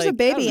still at least there's a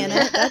baby in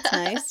it. That's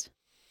nice.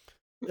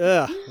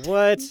 Ugh,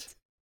 what?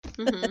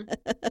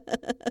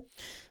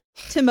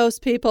 To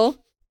most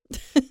people.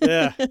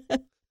 Yeah.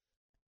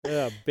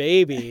 Yeah,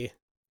 baby.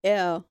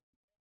 Ew.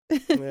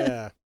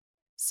 Yeah.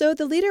 So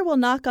the leader will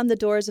knock on the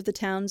doors of the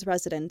town's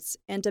residents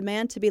and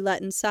demand to be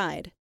let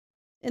inside,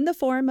 in the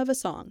form of a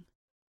song.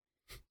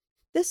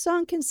 This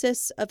song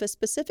consists of a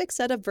specific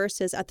set of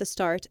verses at the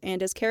start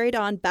and is carried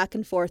on back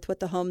and forth with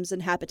the home's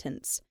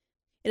inhabitants.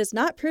 It is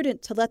not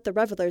prudent to let the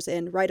revelers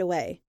in right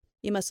away.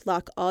 You must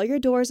lock all your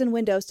doors and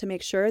windows to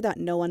make sure that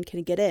no one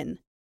can get in.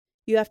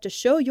 You have to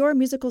show your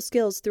musical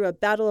skills through a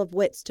battle of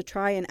wits to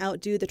try and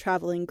outdo the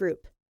traveling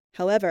group.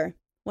 However,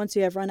 once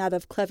you have run out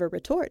of clever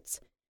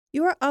retorts,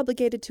 you are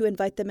obligated to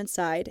invite them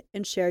inside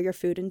and share your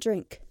food and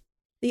drink.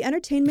 The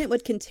entertainment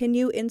would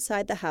continue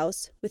inside the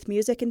house with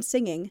music and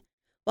singing,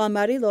 while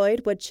Mari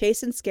Lwyd would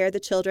chase and scare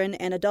the children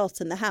and adults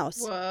in the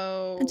house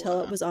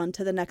until it was on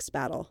to the next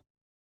battle.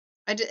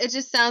 It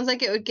just sounds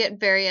like it would get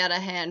very out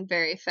of hand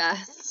very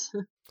fast.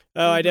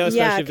 Oh, I know,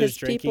 especially if there's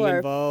drinking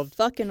involved.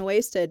 People are fucking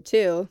wasted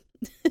too.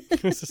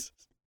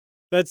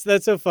 That's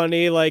so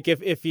funny.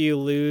 If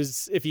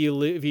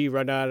you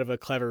run out of a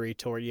clever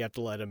retort, you have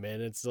to let them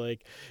in. It's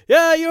like,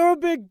 yeah, you're a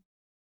big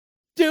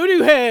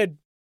doo-doo head.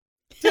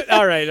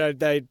 All right, all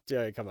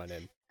right, come on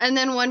in. And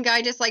then one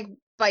guy just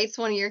bites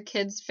one of your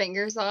kids'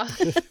 fingers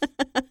off.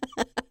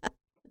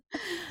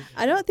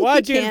 I don't think.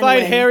 Why'd you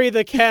invite Harry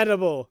the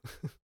cannibal?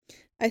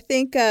 I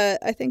think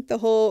the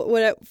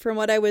whole from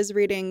what I was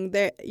reading,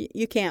 there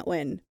you can't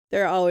win.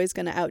 They're always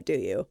going to outdo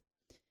you.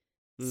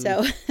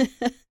 So,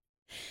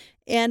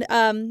 and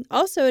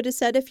also it is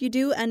said if you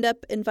do end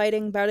up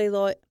inviting Mari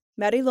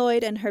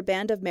Lwyd and her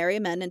band of merry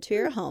men into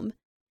your home,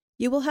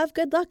 you will have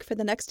good luck for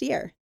the next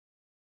year.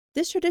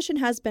 This tradition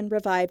has been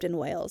revived in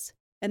Wales,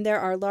 and there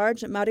are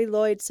large Mari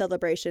Lwyd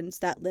celebrations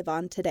that live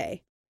on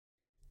today.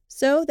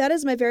 So that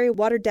is my very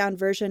watered-down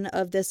version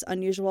of this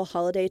unusual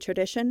holiday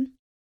tradition.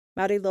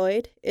 Mari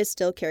Lwyd is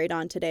still carried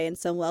on today in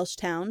some Welsh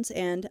towns,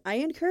 and I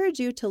encourage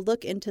you to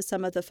look into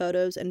some of the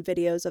photos and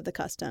videos of the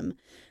custom.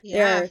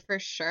 Yeah, for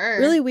sure.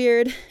 Really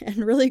weird and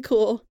really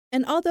cool.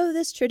 And although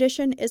this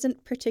tradition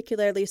isn't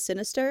particularly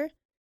sinister,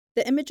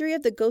 the imagery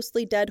of the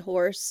ghostly dead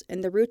horse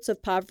and the roots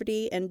of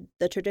poverty and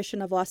the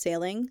tradition of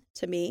wassailing,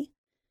 to me,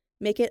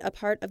 make it a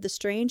part of the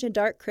strange and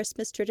dark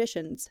Christmas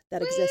traditions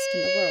that exist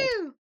in the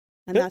world.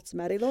 And that's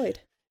Mari Lwyd.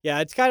 Yeah,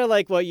 it's kind of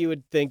like what you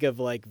would think of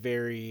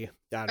very,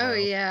 I don't know. Oh,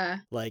 yeah.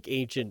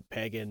 Ancient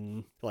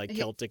pagan,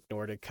 Celtic,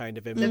 Nordic kind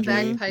of imagery.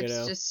 The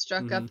bagpipes just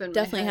struck up in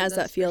Definitely my head, has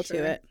that feel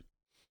to it.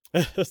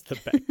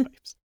 The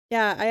bagpipes.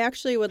 Yeah, I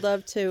actually would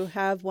love to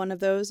have one of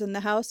those in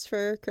the house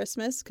for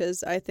Christmas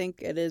because I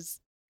think it is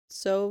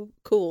so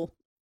cool.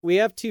 We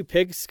have 2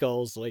 pig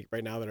skulls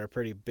right now that are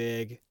pretty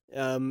big.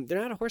 They're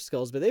not horse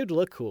skulls, but they would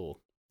look cool.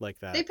 like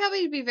that. They'd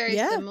probably be very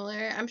Yeah.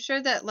 similar. I'm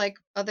sure that like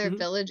other Mhm.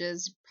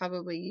 villages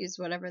probably used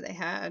whatever they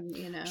had,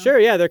 you know. Sure,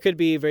 yeah, there could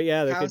be there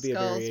Cow could be a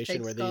skulls, variation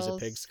pig where they use a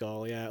pig skulls.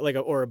 skull, yeah, like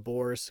or a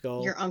boar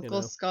skull. Your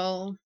uncle's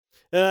skull.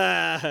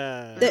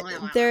 Ah.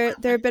 There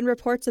have been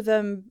reports of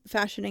them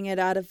fashioning it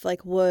out of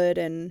like wood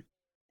and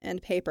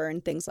paper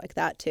and things like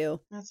that too.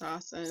 That's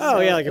awesome. Oh,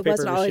 yeah, like a it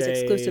wasn't paper always mache,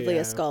 exclusively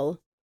yeah. a skull.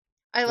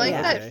 I like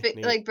Yeah. that Okay,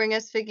 neat. like Bring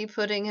Us Figgy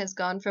Pudding has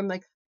gone from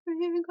like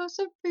Bring Us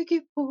a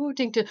Figgy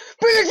Pudding to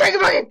Bring Us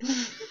Figgy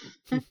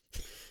Pudding.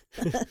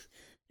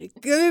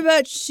 Give me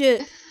that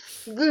shit.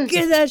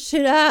 Get that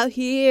shit out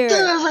here.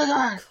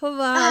 Come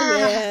on,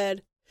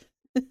 man.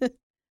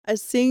 I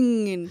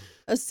sing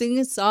a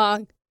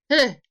song.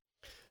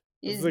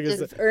 You, It's like a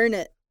just- Earn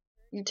it.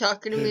 you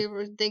talking to me,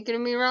 thinking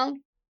of me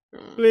wrong?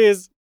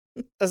 Please,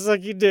 I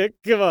suck your dick.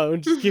 Come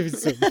on, just give me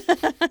some.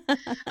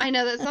 I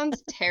know that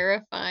sounds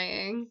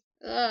terrifying.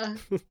 Ugh.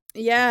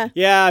 Yeah.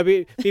 Yeah, I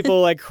mean, people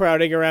like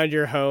crowding around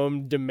your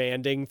home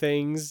demanding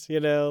things,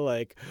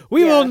 like,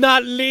 we Yeah. will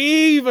not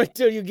leave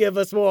until you give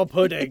us more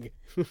pudding.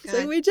 So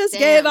God we just damn.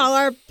 gave all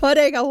our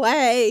pudding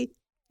away.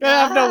 I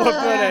have no more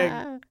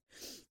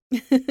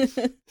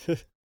pudding.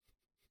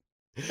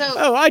 So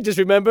Oh, I just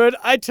remembered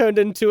I turned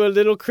into a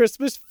little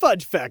Christmas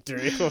fudge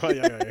factory.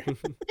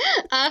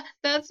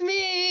 that's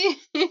me.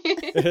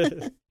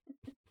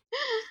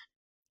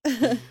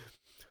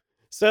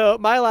 So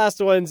my last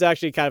one's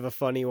actually kind of a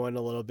funny one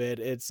a little bit.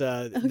 It's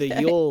the Okay.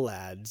 Yule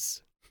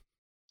Lads.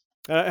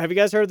 Have you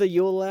guys heard of the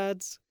Yule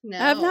Lads? No.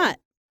 I have not.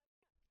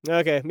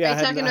 Okay, yeah. Are I you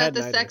hadn't- talking I about hadn't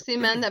the either. sexy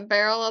men that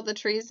barrel all the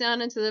trees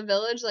down into the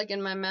village, like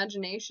in my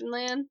imagination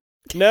land?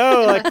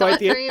 No, like quite Hot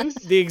dreams?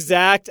 the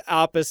exact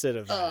opposite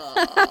of that.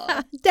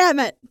 Aw. Damn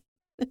it.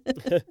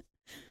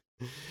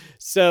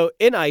 So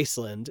in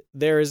Iceland,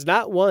 there is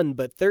not one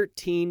but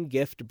 13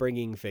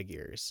 gift-bringing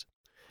figures.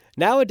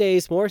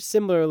 Nowadays, more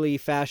similarly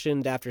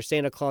fashioned after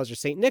Santa Claus or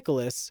St.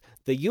 Nicholas,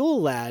 the Yule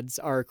Lads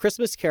are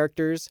Christmas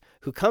characters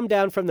who come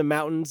down from the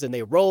mountains and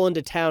they roll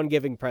into town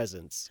giving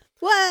presents.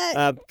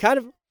 What?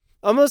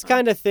 Almost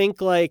kind of think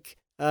like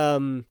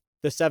the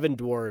Seven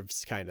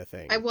Dwarves kind of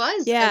thing. I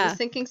was Yeah.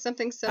 thinking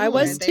something similar. I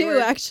was They too, were,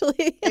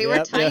 actually. They were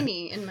Yep, yeah.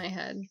 tiny in my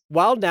head.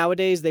 While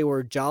nowadays they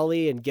were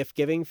jolly and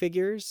gift-giving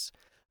figures,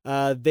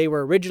 they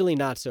were originally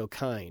not so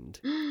kind.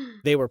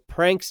 They were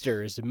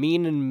pranksters,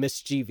 mean and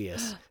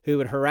mischievous, who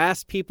would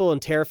harass people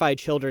and terrify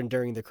children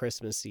during the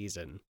Christmas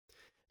season.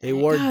 They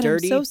wore God,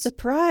 dirty. I'm so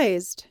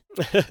surprised.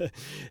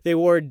 They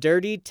wore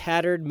dirty,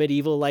 tattered,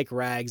 medieval-like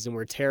rags and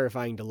were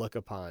terrifying to look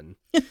upon.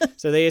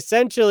 So they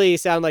essentially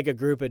sound like a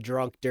group of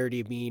drunk,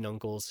 dirty, mean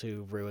uncles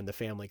who ruined the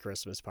family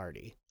Christmas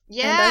party. And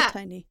Yeah. are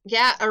tiny.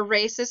 Yeah, a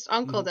racist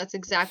uncle. Mhm. That's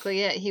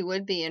exactly it. He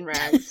would be in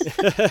rags.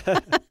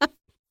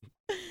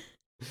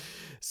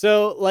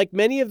 So, like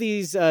many of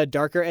these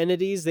darker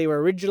entities, they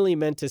were originally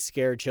meant to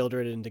scare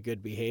children into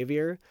good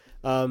behavior.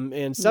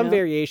 And some Yeah.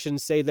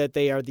 variations say that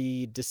they are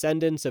the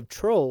descendants of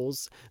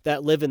trolls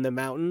that live in the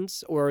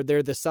mountains, or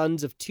they're the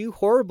sons of two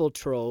horrible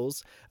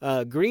trolls,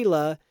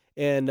 Grilla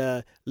and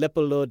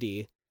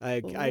Lepolodi. I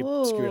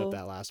screwed Ooh. up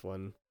that last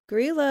one.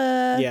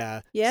 Grilla.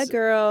 Yeah. Yeah,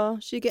 girl.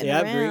 She getting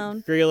Yeah,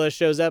 around. Grilla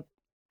shows up.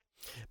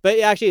 But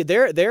actually,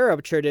 they're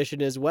a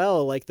tradition as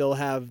well. Like they'll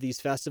have these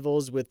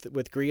festivals with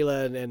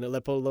Grilla and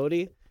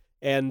Lepolodi,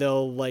 and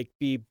they'll like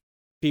be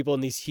people in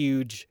these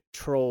huge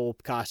troll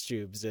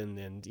costumes, and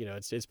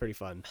it's pretty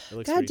fun. It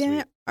looks God pretty damn sweet.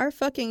 it. Our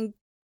fucking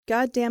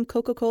goddamn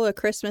Coca-Cola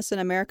Christmas in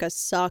America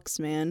sucks,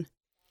 man.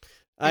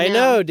 I I know,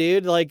 know.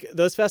 dude. Like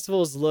those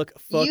festivals look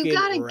fucking. You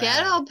gotta get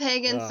rad. all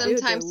pagan Oh. Dude,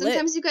 sometimes. they're lit.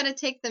 Sometimes you gotta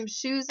take them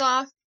shoes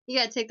off. You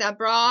gotta take that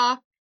bra off.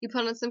 You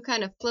put on some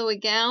kind of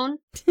flowy gown.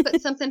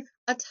 Put something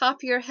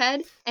atop your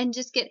head and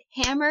just get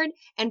hammered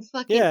and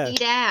fucking Yeah.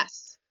 eat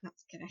ass. No,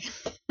 just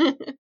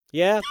kidding.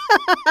 Yeah.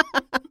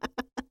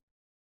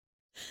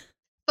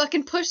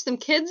 Fucking push some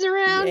kids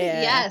around.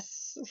 Yeah.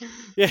 Yes.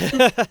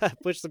 Yeah.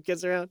 Push some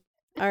kids around.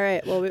 All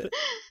right. Well,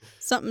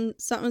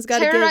 something's got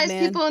to give, Terrorize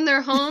man. people in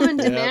their home and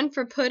Yep. demand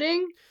for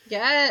pudding.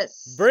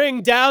 Yes.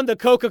 Bring down the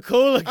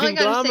Coca-Cola All I gotta say is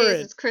conglomerate.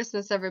 it's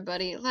Christmas,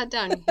 everybody. Let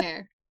down your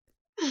hair.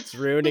 It's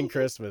ruining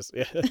Christmas.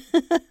 Yeah.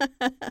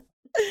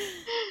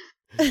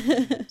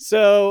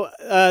 So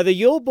the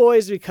Yule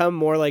Boys become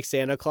more like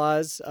Santa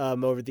Claus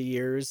over the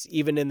years,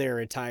 even in their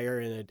attire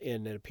and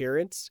in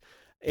appearance.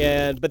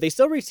 But they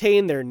still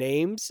retain their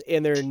names,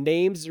 and their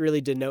names really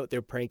denote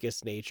their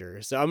prankest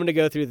nature. So I'm going to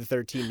go through the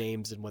 13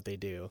 names and what they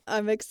do.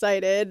 I'm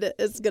excited.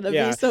 It's going to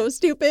Yeah. be so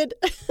stupid.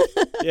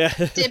 Yeah.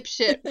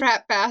 Dipshit,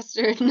 frat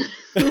bastard.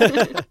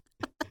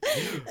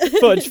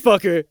 Fudge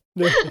fucker.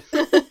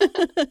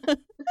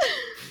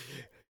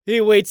 He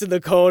waits in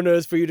the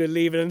corners for you to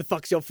leave and then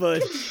fucks your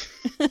fudge.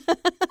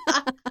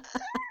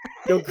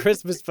 Your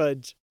Christmas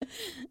fudge.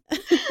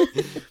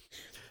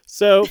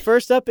 So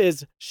first up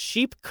is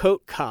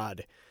Sheepcoat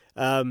Cod.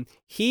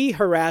 He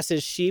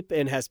harasses sheep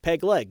and has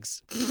peg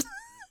legs.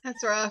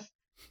 That's rough.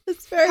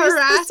 It's very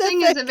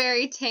Harassing specific. is a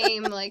very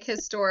tame, like,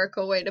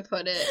 historical way to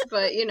put it,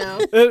 but you know.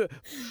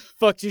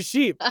 Fucked your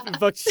sheep.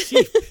 Fucked your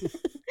sheep.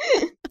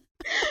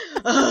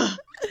 Ugh,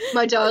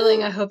 My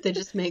darling, I hope they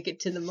just make it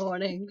to the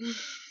morning.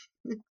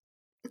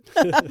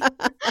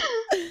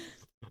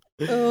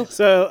 Oh.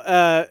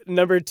 So,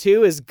 number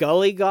 2 is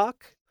Gullygawk,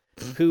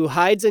 who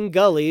hides in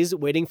gullies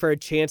waiting for a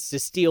chance to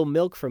steal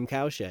milk from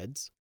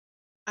cowsheds.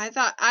 I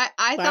thought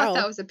Wow.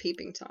 that was a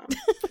peeping Tom.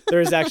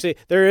 There is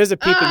a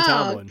peeping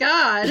Tom one.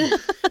 God.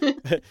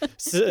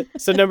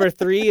 So number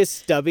 3 is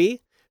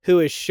Stubby, who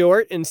is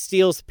short and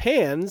steals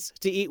pans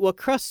to eat what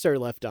crusts are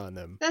left on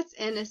them. That's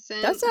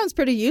innocent. That sounds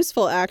pretty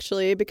useful,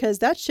 actually, because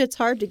that shit's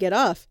hard to get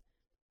off.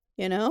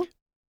 You know?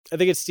 I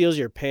think it steals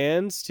your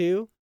pans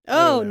too.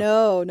 Oh,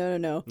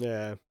 no.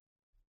 Yeah.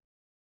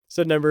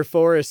 So number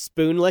 4 is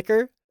Spoon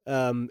Licker,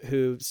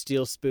 who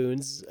steals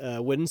spoons,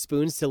 wooden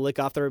spoons to lick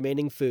off the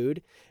remaining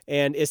food,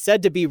 and is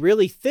said to be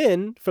really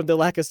thin from the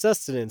lack of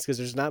sustenance because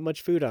there's not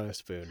much food on a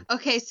spoon.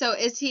 Okay, so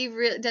does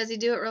he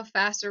do it real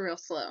fast or real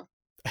slow?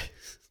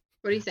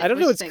 What do you think? I don't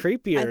know. It's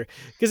creepier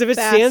because if it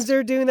stands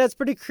there doing that's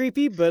pretty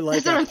creepy. But like,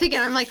 that's what I'm thinking.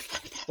 I'm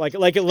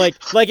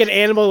like an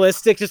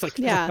animalistic, just like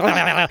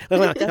Yeah.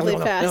 Definitely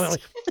fast.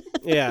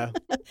 Yeah.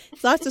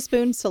 Lots of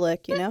spoons to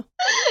lick, you know?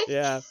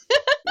 Yeah.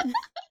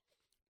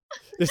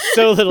 There's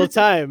so little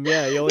time.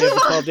 Yeah, you only have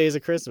 12 days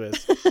of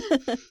Christmas.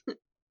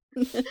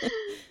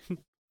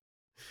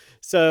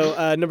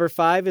 So number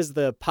 5 is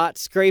the pot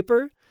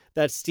scraper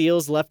that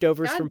steals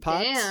leftovers God from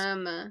pots.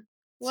 Damn.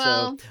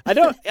 Well, so,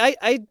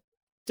 I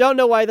don't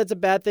know why that's a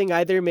bad thing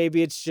either.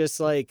 Maybe it's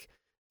just like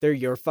they're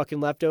your fucking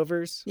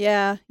leftovers.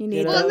 Yeah, you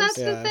need well, those. and that's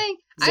the Yeah. thing.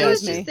 Same I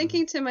was with me. just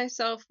thinking to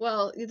myself,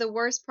 well, the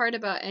worst part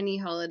about any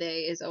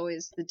holiday is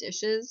always the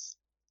dishes.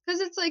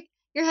 Because it's like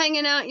you're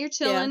hanging out, you're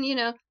chilling, you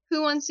know,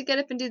 who wants to get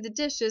up and do the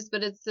dishes?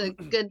 But it's a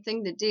good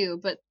thing to do.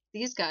 But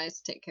these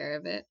guys take care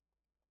of it.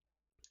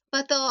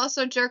 But they'll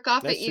also jerk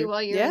off That's at you true.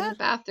 while you're in the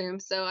bathroom.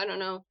 So I don't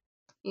know,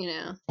 you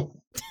know.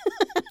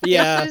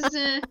 Yeah.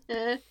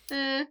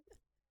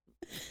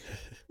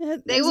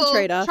 They will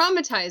trade-off.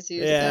 traumatize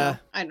you. Yeah.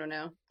 So I don't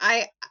know.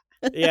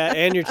 Yeah,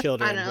 and your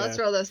children. I don't know. yeah. Let's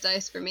roll those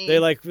dice for me. They're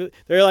like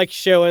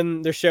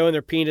showing their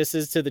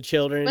penises to the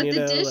children. But you the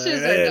know, dishes like,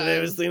 are "Hey, done." I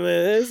was thinking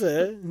this.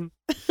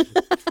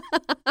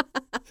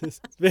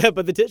 Yeah,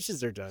 but the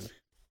dishes are done.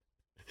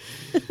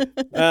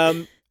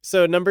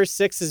 So number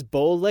 6 is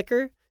bowl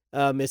licker.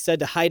 Is said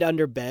to hide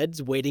under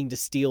beds, waiting to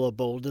steal a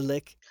bowl to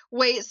lick.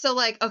 Wait, so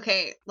like,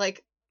 okay,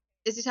 like,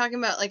 is he talking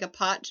about like a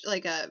pot,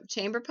 like a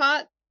chamber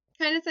pot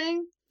kind of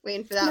thing?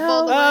 Waiting for that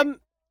bowl to lick?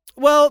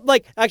 Well,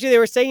 like actually, they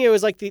were saying it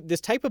was like this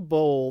type of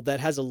bowl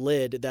that has a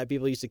lid that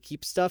people used to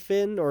keep stuff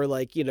in, or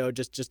like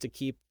just to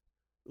keep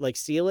like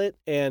seal it.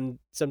 And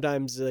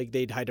sometimes like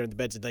they'd hide under the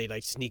beds and they'd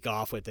like sneak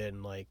off with it,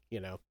 and like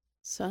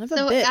Son of a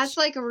So bitch. that's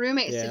like a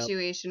roommate Yeah.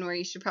 situation where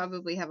you should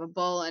probably have a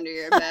bowl under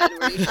your bed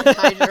where you should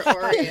hide your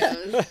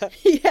Oreos.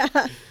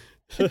 Yeah.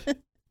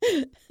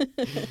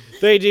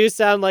 They do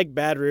sound like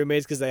bad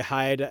roommates because they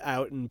hide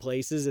out in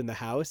places in the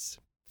house,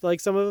 like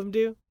some of them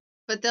do.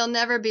 But they'll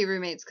never be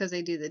roommates because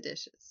they do the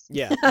dishes.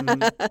 Yeah.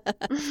 At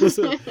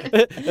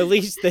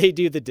least they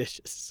do the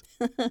dishes.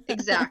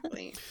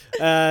 Exactly.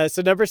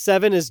 So number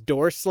 7 is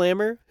door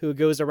slammer, who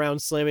goes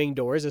around slamming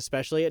doors,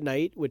 especially at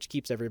night, which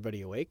keeps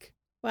everybody awake.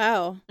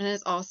 Wow. And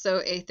is also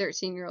a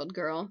 13-year-old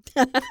girl.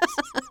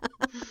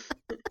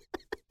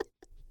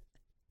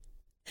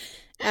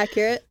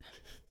 Accurate.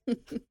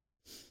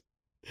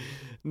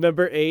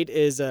 Number 8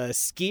 is a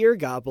skier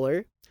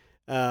gobbler.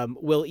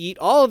 Will eat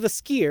all of the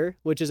skier,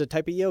 which is a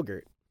type of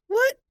yogurt.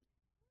 What?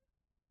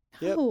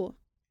 Yep. Oh,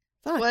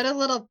 fuck. What a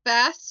little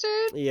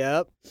bastard.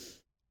 Yep.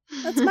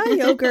 That's my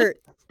yogurt.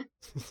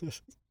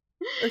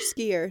 Or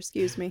skier,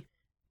 excuse me.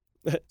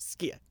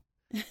 Skier.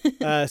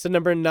 So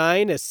number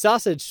 9 is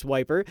sausage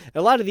swiper.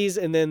 A lot of these,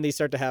 and then they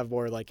start to have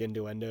more like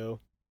innuendo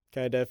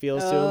kind of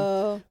feels to them.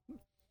 Oh.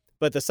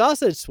 But the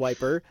sausage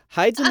swiper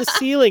hides in the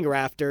ceiling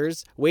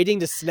rafters, waiting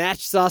to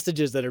snatch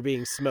sausages that are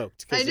being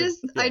smoked. I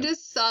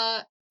just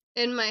saw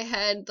in my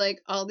head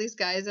like all these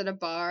guys at a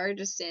bar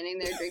just standing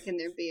there drinking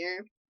their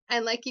beer.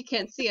 And like you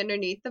can't see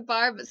underneath the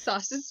bar, but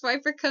sausage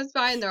swiper comes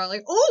by and they're all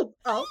like, oh,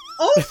 oh,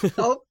 oh,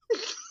 oh.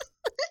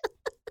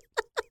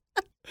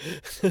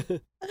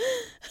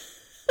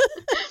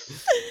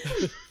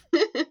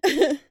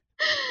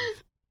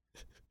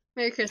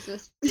 Merry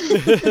Christmas.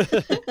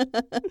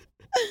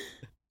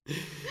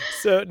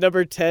 So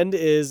number 10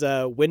 is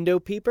window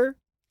peeper,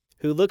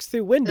 who looks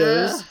through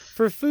windows Ugh.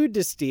 for food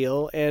to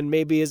steal and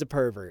maybe is a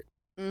pervert.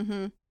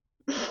 Mm-hmm.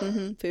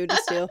 Mm-hmm. Food to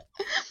steal.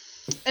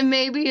 And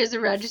maybe is a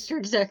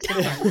registered sex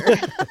offender.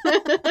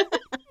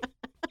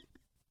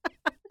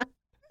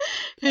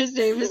 His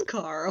name is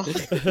Carl.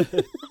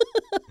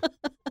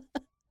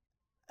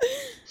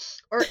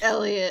 Or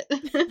Elliot.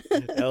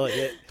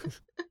 Elliot.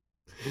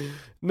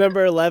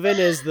 Number 11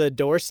 is the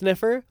door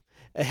sniffer.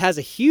 It has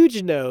a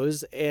huge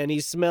nose, and he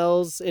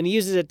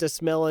uses it to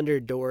smell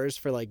under doors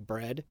for like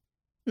bread.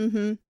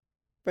 Mm-hmm.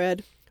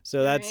 Bread.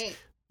 So that's Right.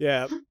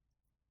 yeah.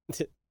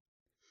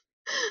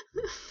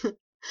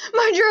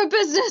 Mind your own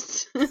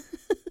business.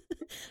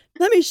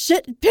 Let me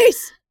shit in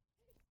peace.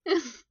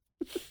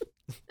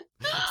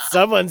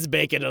 Someone's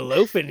baking a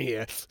loaf in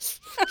here.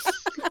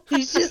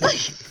 He's just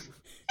like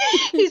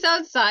He's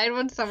outside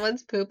when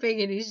someone's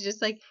pooping, and he's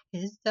just like,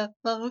 "It's the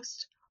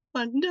most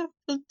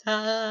wonderful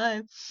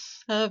time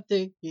of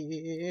the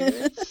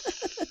year."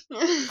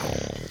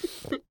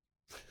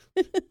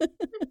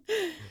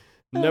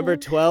 Number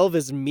 12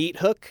 is Meat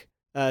Hook.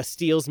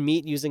 Steals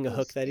meat using a Oh,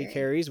 hook that he scary.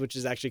 carries, which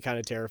is actually kind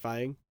of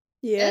terrifying.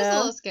 It's a Yeah.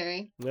 little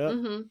scary. Yep.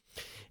 Mm-hmm.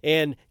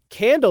 And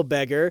Candle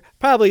Beggar,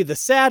 probably the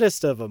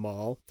saddest of them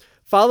all,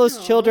 follows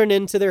Aw. children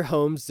into their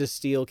homes to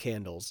steal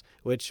candles,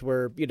 which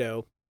were,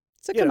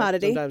 It's a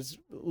commodity. sometimes,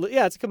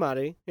 it's a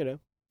commodity,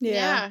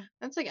 Yeah.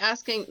 That's like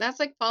asking. That's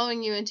like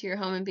following you into your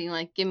home and being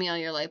like, "Give me all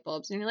your light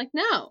bulbs," and you're like,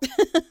 "No."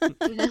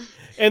 You know?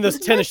 And those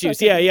Those are tennis my shoes.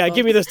 fucking Yeah, bulbs.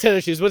 give me those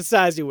tennis shoes. What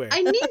size do you wear?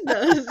 I need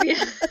those.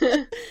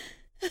 Yeah.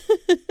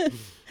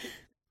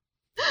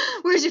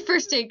 Where's your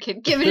first aid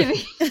kit? Give it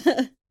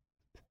to me.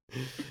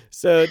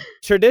 So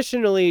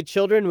traditionally,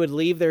 children would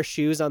leave their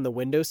shoes on the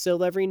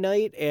windowsill every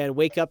night and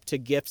wake up to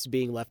gifts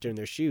being left in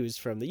their shoes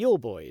from the Yule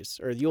Boys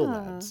or the Yule Aw.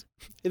 Lads.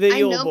 The I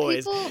Yule know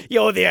Boys. people.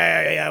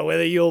 We're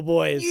the Yule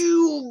Boys.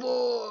 You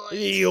boys. The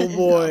Yule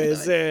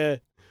Boys.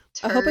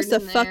 I hope it's the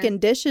Turd in there. fucking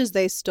dishes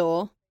they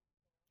stole.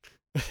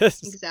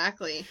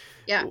 Exactly.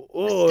 Yeah.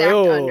 Oh, stacked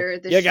oh, under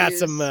the you got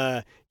shoes.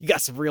 you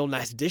got some real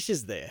nice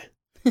dishes there.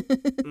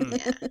 Mm.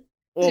 Yeah.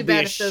 Well, Too it'd be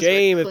bad a if those were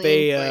shame if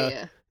clean for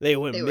ya. they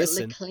went They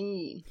missing. were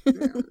clean. Yeah.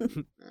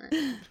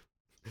 Alright.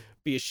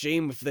 Be a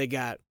shame if they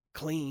got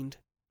cleaned.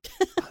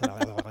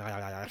 Oh,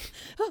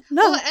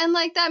 no. Well, and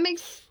like that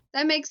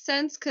makes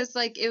sense because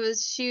like it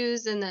was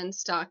shoes and then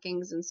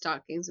stockings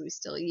we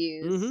still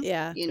use. Mhm.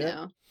 Yeah. You Yeah.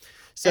 know.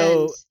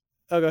 So,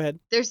 And go ahead.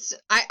 there's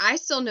I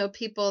still know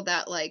people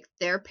that like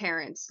their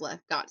parents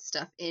got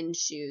stuff in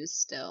shoes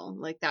still.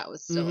 Like that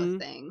was still a Mhm.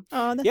 thing.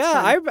 Oh, that's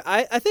Yeah, fun.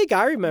 I think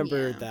I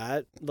remember Yeah.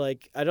 that.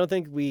 Like, I don't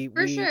think we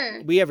For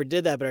sure. we ever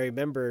did that, but I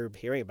remember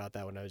hearing about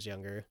that when I was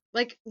younger.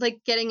 Like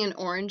getting an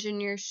orange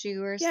in your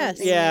shoe or Yes.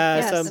 something. Yeah,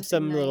 like that, yes. some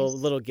something nice.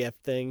 little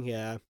gift thing.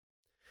 Yeah.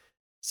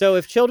 So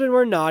if children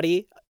were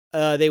naughty,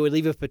 they would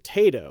leave a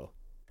potato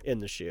in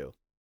the shoe.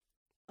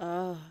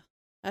 Oh,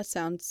 that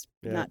sounds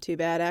Yeah. not too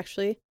bad,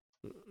 actually.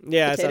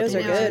 Yeah, it's not Potatoes the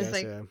are worst, I good. guess,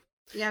 Like, yeah.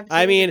 Yeah, I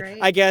potatoes are mean, great.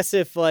 I guess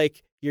if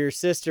like your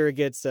sister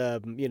gets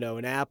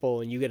an apple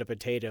and you get a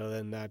potato,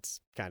 then that's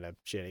kind of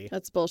shitty.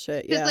 That's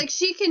bullshit. Because Yeah. like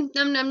she can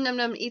num num num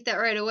num eat that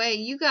right away.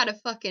 You gotta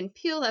fucking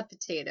peel that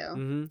potato.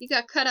 Hmm. You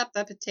gotta cut up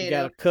that potato. You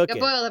gotta cook You it.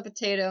 gotta boil that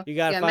potato. You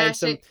gotta gotta find mash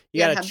some. it. You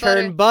gotta gotta have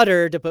churn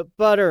butter to put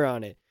butter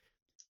on it.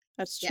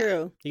 That's Yeah.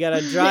 true. You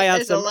gotta dry out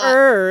There's a some lot.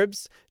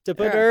 herbs to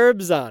put Yeah.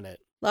 herbs on it.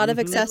 A lot of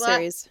Mhm. There's a lot-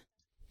 accessories.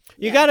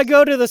 You Yeah. gotta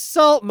go to the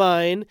salt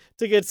mine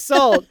to get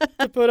salt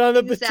to put on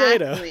the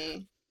potato.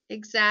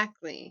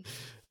 Exactly.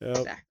 Yep.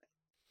 Exactly.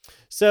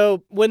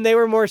 So when they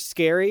were more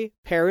scary,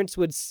 parents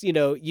would,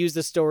 use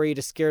the story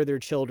to scare their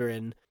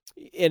children.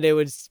 And it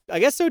was, I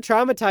guess, so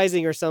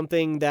traumatizing or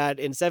something that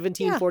in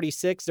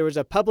 1746, there was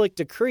a public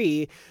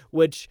decree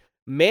which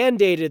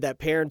mandated that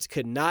parents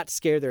could not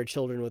scare their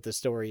children with the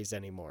stories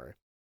anymore.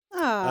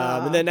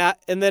 Ah.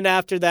 And then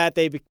after that,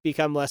 they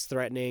become less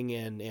threatening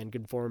and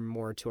conform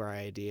more to our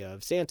idea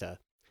of Santa.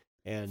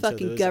 And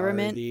Fucking those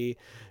government.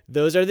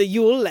 Those are the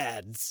Yule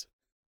Lads.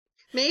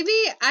 Maybe,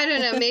 I don't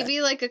know,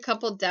 maybe like a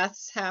couple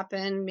deaths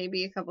happened.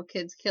 Maybe a couple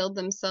kids killed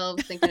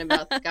themselves thinking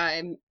about the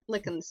guy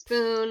licking the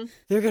spoon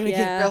They're gonna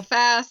Yeah. real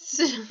fast,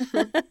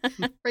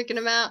 freaking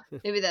them out.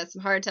 Maybe that's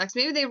some heart attacks.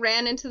 Maybe they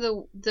ran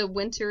into the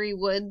wintry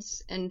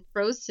woods and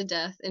froze to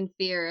death in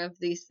fear of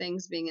these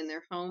things being in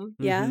their home.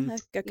 Yeah, Mhm.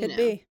 that You could know.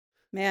 be.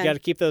 You Man. got to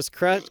keep those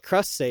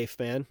crusts safe,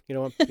 man. You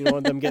don't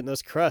want them getting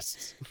those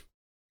crusts.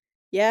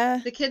 Yeah.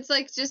 The kid's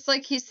like, just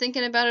like he's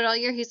thinking about it all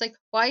year. He's like,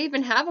 why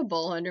even have a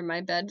bowl under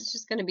my bed? It's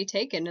just going to be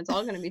taken. It's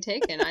all going to be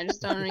taken. I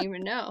just don't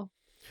even know.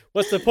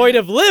 What's the point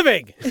of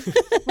living?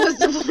 What's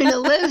the point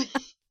of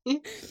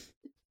living?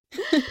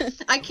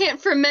 I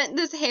can't ferment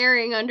this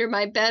herring under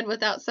my bed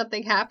without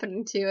something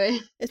happening to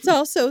it. It's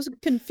also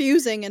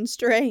confusing and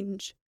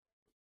strange.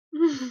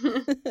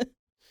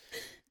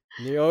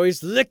 You're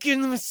always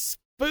licking the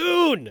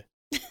spoon.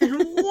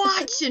 And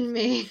watching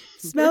me.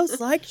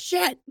 Smells like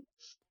shit.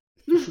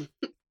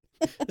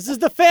 This is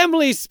the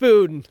family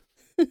spoon.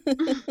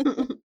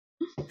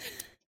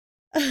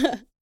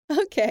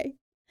 Okay.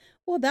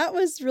 Well, that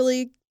was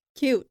really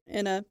cute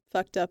in a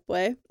fucked up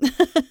way. Yeah,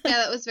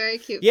 that was very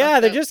cute. Yeah,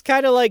 Fucked they're up. just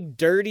kind of like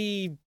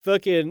dirty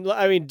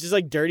just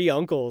like dirty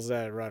uncles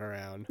that run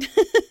around.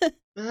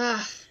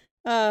 Ugh.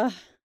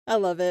 I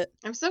love it.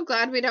 I'm so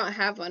glad we don't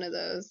have one of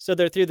those. So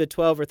they're through the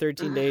 12 or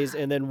 13 days,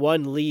 and then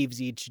one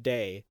leaves each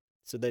day.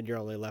 So then you're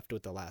only left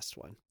with the last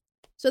one.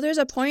 So there's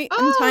a point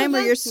in Oh, time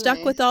where you're that's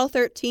stuck with nice. all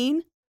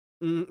 13?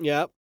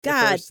 Yep.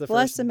 God The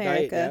bless first night,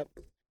 America.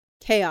 yep.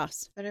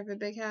 Chaos. Whatever,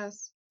 big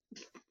house.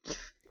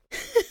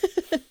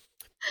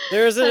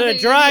 There isn't How a they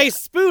dry use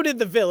spoon in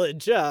the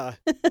village. How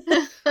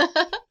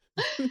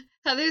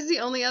they Heather's the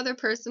only other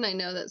person I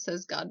know that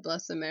says "God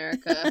bless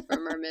America"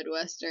 from our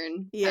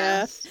Midwestern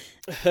Yeah. past.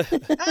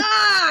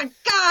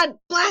 God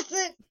bless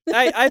it.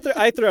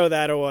 I throw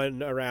that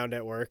one around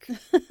at work.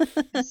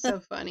 It's so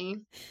funny.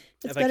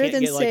 It's If I better can't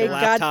than get, like, a saying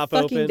 "God laptop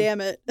fucking open."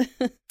 damn it."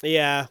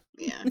 Yeah,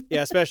 Yeah.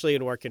 yeah, especially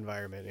in work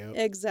environment. Yep.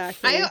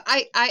 Exactly.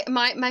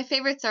 My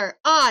favorites are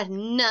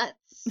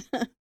nuts.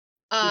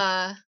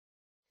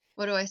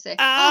 What do I say?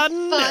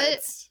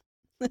 Nuts.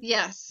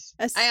 Yes.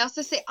 I s- I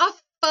also say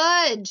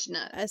fudge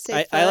nuts. I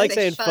say I like fudge.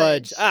 saying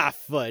fudge. Fudge.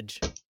 Fudge.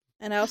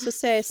 And I also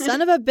say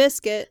son of a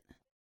biscuit.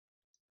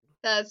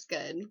 That's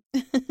good.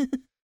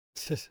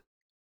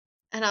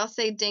 And I'll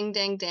say ding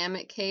dang damn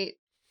it, Kate,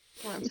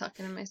 when I'm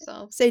talking to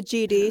myself. Say And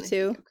then I GD think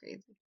too. I'm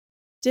crazy.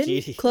 Didn't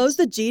GD. close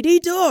the GD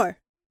door.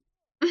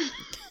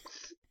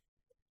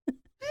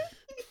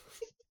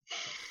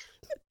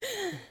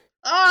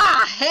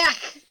 Heck,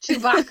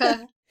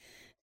 Chewbacca.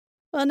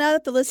 Well, now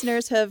that the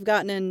listeners have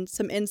gotten in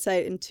some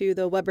insight into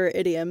the Weber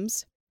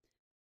idioms,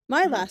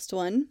 my last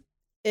one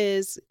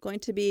is going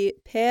to be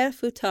père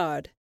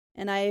Foutard.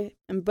 And I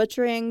am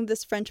butchering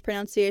this French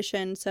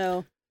pronunciation,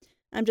 so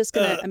I'm just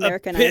going to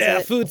Americanize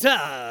Père it.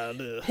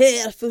 Foutard.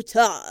 Père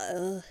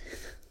Foutard.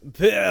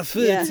 Père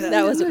Foutard. Yeah,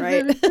 that wasn't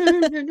right.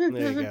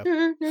 There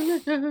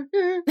you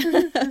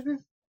go.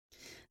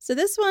 So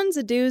this one's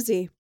a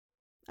doozy,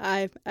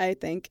 I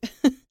think.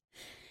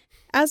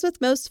 As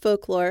with most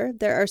folklore,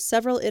 there are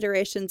several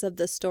iterations of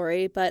this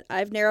story, but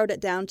I've narrowed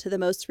it down to the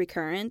most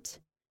recurrent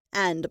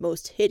and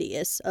most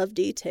hideous of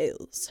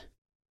details.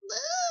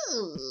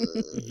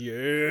 Yeah.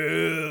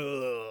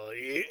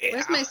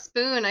 Where's my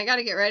spoon? I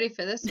gotta get ready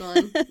for this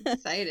one. I'm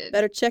excited.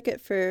 Better check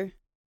it for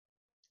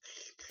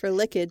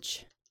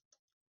lickage.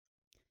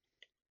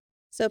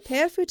 So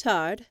Père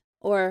Foutard,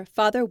 or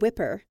Father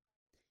Whipper,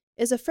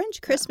 is a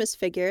French Christmas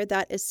figure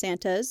that is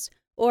Santa's,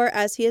 or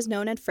as he is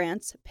known in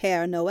France,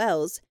 Père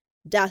Noël's,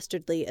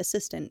 dastardly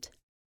assistant.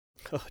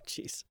 Oh,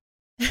 jeez.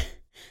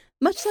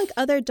 Much like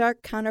other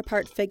dark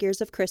counterpart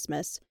figures of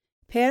Christmas,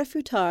 Père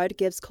Foutard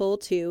gives coal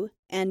to,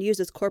 and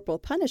uses corporal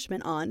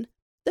punishment on,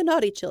 the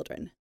naughty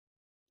children.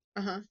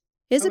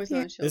 His Always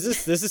appearance. on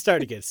children. This is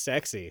starting to get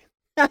sexy.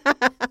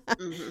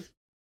 Mhm.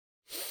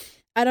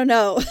 I don't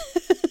know.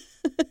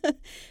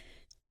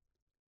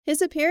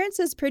 His appearance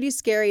is pretty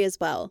scary as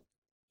well.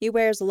 He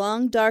wears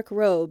long dark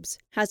robes,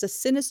 has a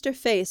sinister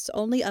face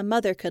only a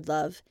mother could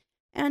love,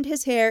 and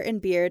his hair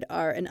and beard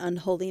are an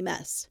unholy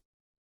mess.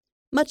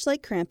 Much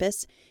like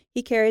Krampus,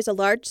 he carries a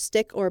large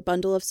stick or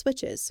bundle of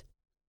switches.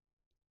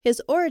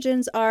 His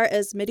origins are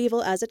as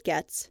medieval as it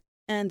gets,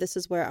 and this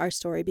is where our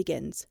story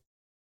begins.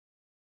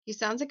 He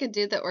sounds like a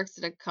dude that works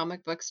at a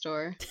comic book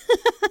store.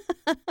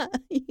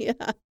 Yeah.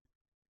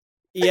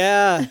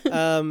 Yeah.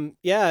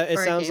 Yeah. It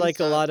Or a sounds like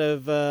a GameStop. lot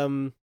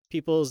of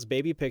people's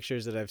baby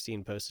pictures that I've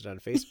seen posted on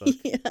Facebook.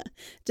 Yeah.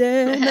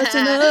 Damn, that's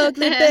an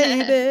ugly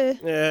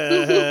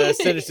baby.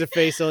 Sinister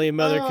face only a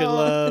mother could Oh.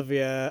 love.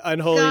 Yeah.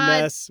 Unholy God.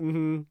 mess.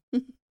 Mm-hmm.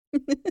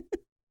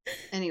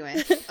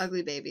 Anyway,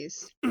 ugly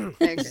babies. Merry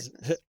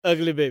Christmas.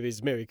 Ugly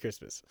babies. Merry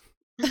Christmas.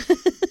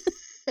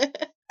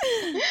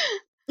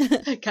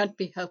 Can't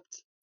be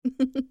helped.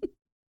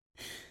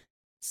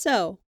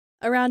 So,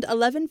 around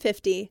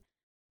 1150,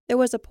 there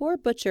was a poor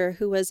butcher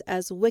who was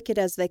as wicked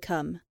as they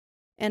come,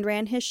 and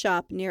ran his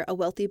shop near a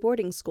wealthy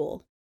boarding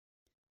school.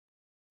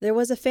 There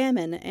was a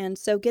famine, and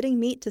so getting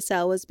meat to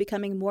sell was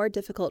becoming more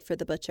difficult for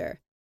the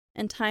butcher,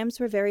 and times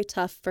were very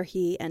tough for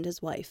he and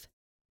his wife.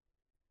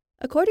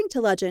 According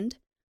to legend,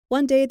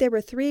 one day there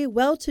were 3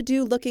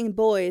 well-to-do-looking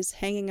boys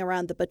hanging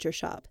around the butcher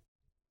shop.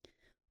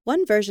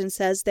 One version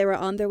says they were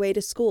on their way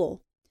to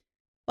school,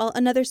 while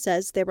another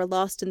says they were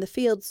lost in the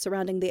fields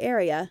surrounding the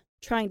area,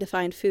 trying to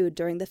find food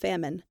during the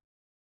famine.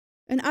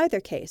 In either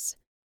case,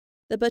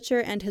 the butcher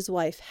and his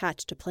wife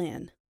hatched a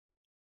plan.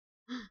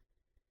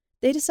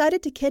 They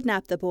decided to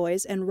kidnap the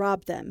boys and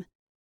rob them,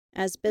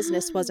 as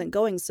business wasn't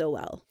going so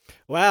well.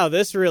 Wow,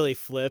 this really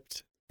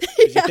flipped.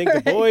 Did you think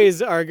the right.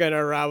 boys are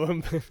gonna rob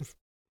him?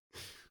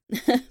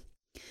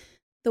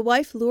 The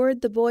wife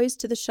lured the boys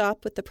to the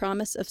shop with the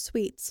promise of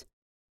sweets,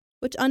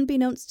 which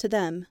unbeknownst to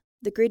them,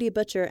 the greedy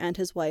butcher and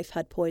his wife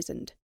had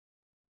poisoned.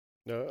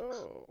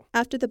 No.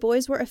 After the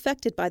boys were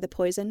affected by the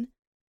poison,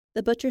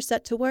 the butcher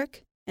set to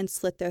work and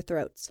slit their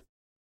throats.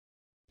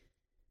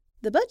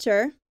 The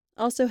butcher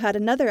also had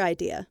another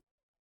idea.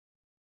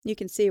 You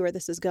can see where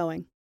this is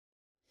going.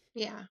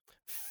 Yeah.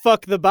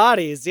 Fuck the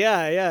bodies.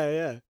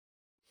 Yeah.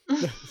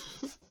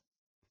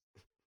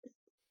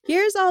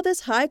 Here's all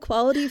this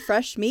high-quality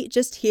fresh meat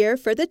just here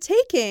for the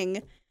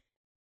taking.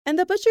 And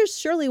the butcher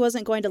surely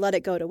wasn't going to let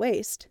it go to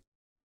waste.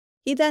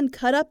 He then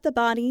cut up the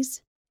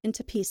bodies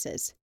into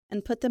pieces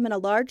and put them in a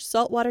large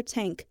saltwater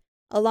tank,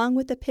 along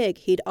with the pig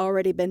he'd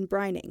already been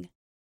brining.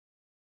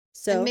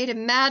 So And made a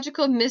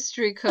magical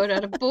mystery coat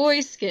out of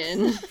boy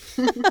skin.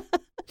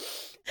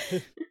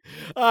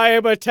 I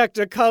am a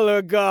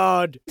Technicolor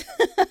god.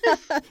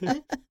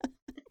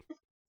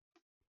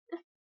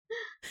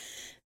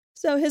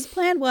 So his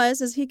plan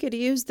was he could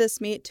use this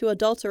meat to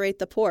adulterate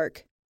the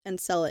pork and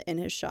sell it in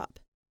his shop.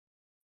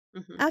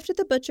 Mhm. After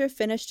the butcher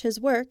finished his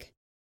work,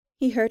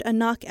 he heard a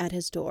knock at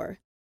his door.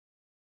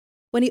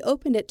 When he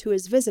opened it to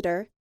his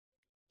visitor,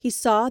 he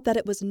saw that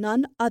it was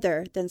none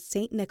other than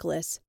St.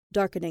 Nicholas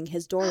darkening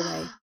his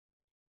doorway.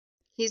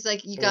 He's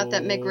like, you got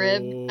that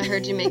McRib? I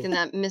heard you making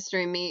that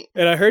mystery meat.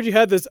 And I heard you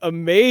had this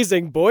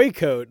amazing boy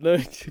coat.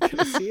 Can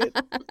I see it?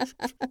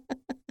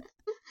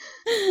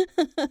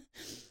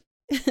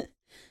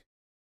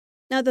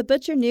 Now the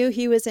butcher knew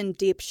he was in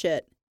deep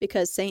shit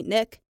because St.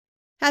 Nick,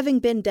 having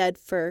been dead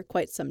for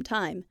quite some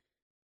time,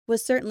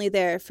 was certainly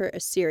there for a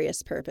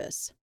serious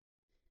purpose.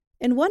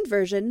 In one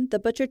version, the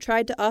butcher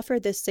tried to offer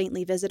this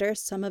saintly visitor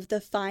some of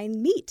the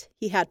fine meat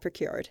he had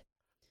procured.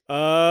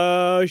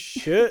 Oh,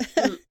 shit.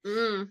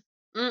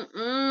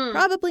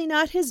 Probably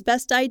not his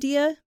best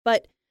idea,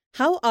 but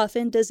how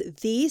often does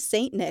the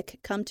St. Nick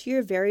come to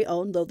your very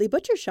own lowly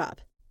butcher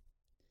shop?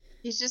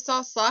 He's just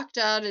all socked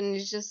out and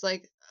he's just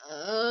like,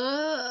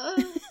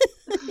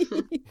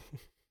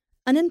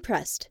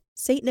 Unimpressed,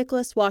 St.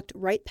 Nicholas walked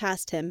right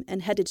past him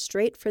and headed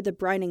straight for the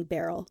brining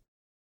barrel.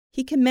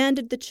 He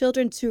commanded the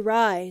children to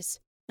rise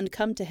and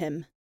come to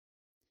him.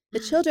 The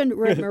children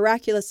were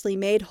miraculously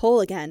made whole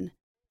again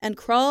and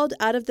crawled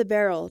out of the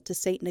barrel to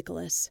St.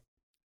 Nicholas.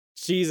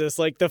 Jesus,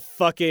 like the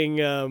fucking,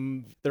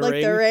 The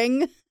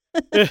ring?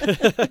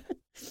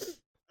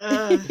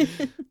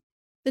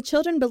 The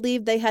children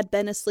believed they had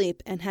been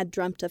asleep and had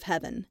dreamt of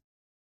heaven.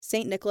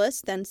 St.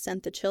 Nicholas then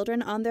sent the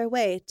children on their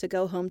way to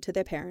go home to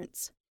their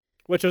parents.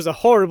 Which was a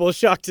horrible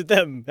shock to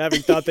them,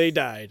 having thought they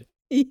died.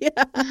 Yeah.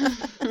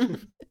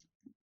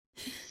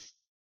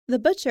 The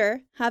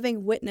butcher,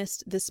 having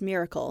witnessed this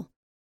miracle,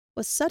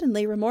 was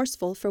suddenly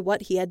remorseful for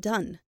what he had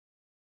done.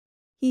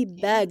 He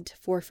begged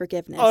for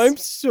forgiveness. I'm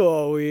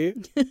sorry.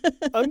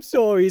 I'm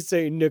sorry,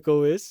 St.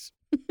 Nicholas.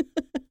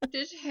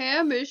 This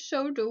ham is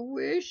so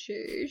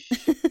delicious.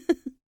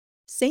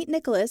 St.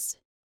 Nicholas,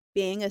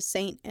 being a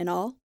saint and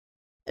all,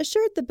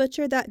 assured the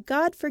butcher that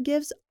God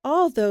forgives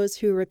all those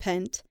who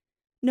repent,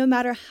 no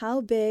matter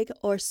how big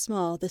or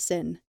small the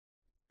sin.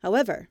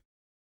 However,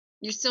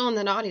 you're still on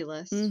the naughty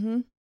list.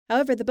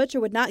 However, the butcher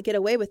would not get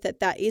away with it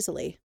that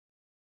easily.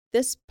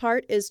 This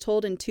part is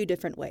told in two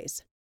different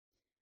ways.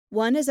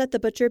 One is that the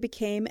butcher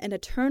became an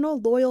eternal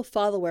loyal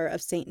follower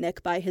of St.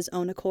 Nick by his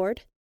own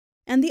accord,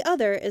 and the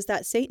other is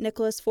that St.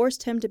 Nicholas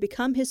forced him to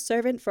become his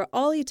servant for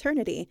all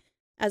eternity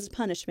as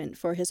punishment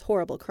for his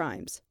horrible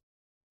crimes.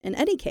 In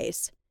any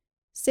case,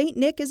 St.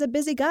 Nick is a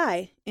busy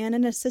guy, and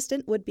an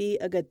assistant would be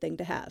a good thing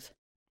to have.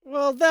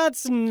 Well,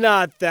 that's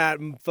not that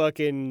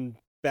fucking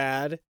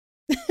bad.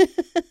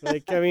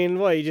 Like, I mean,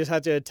 what, you just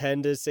have to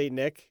attend to St.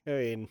 Nick? I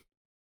mean...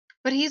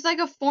 But he's like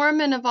a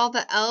foreman of all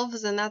the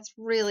elves, and that's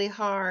really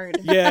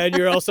hard. Yeah, and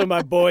you're also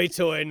my boy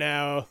toy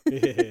now.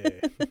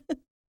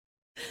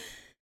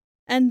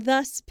 And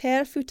thus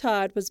Père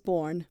Foutard was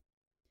born.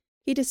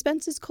 He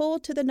dispenses coal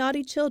to the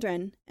naughty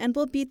children, and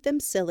will beat them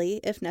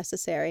silly if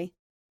necessary.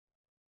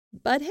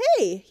 But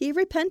hey, he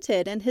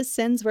repented, and his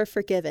sins were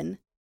forgiven.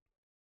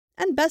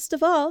 And best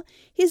of all,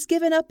 he's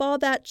given up all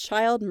that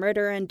child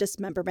murder and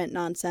dismemberment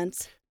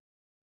nonsense.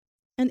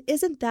 And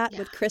isn't that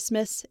what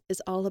Christmas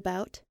is all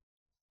about?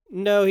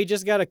 No, he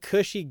just got a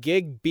cushy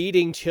gig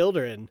beating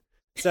children.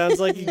 Sounds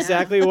like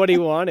exactly what he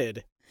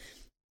wanted.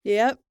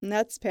 Yep, and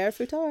that's Père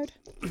Foutard.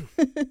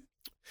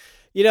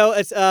 You know,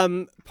 it's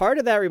part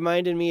of that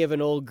reminded me of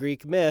an old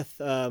Greek myth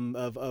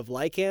of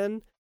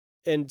Lycan,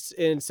 and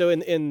so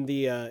in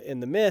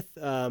the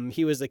myth,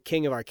 he was the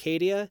king of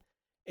Arcadia,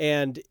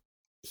 and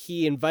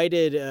he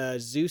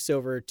invited Zeus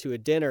over to a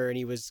dinner, and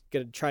he was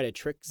gonna try to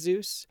trick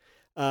Zeus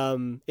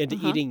into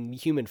eating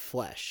human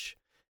flesh.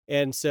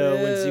 And so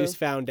when Zeus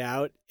found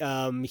out,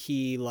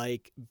 he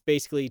like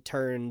basically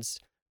turns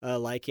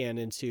Lycan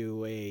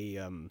into a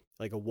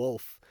like a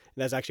wolf,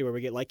 and that's actually where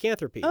we get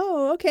lycanthropy.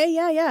 Oh, okay,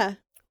 yeah.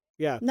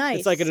 Yeah,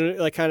 Nice. It's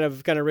like kind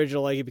of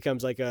original. Like he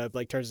becomes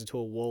turns into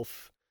a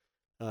wolf,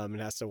 and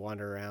has to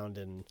wander around,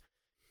 and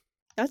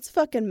that's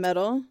fucking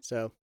metal.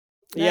 So,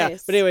 nice. Yeah.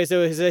 But anyway,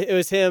 so it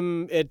was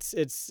him.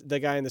 It's the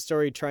guy in the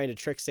story trying to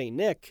trick Saint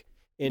Nick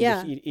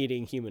into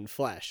eating human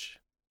flesh.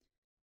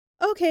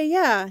 Okay.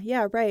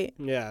 Yeah. Right.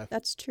 Yeah.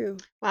 That's true.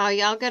 Wow,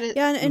 y'all got it.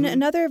 Yeah, and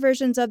in other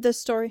versions of this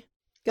story.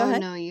 Go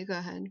ahead. No, you go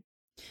ahead.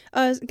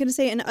 I was going to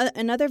say, in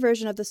another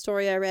version of the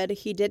story I read,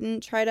 he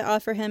didn't try to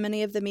offer him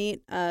any of the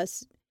meat.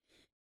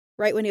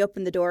 Right when he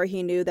opened the door,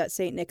 he knew that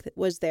Saint Nick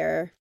was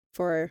there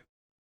for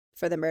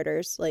the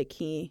murders. Like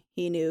he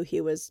knew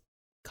he was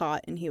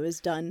caught and he was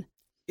done.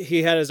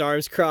 He had his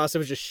arms crossed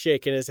and was just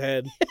shaking his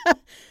head.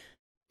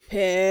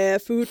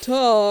 Père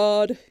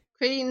Foutard.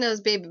 Quit eating those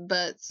baby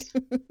butts.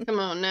 Come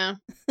on now.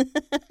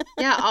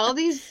 Yeah, all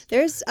these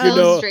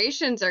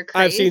illustrations are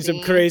crazy. I've seen some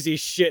crazy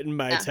shit in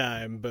my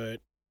time, but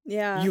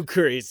you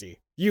crazy.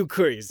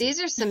 These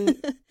are some.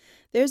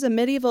 There's a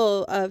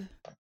medieval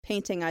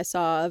painting I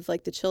saw of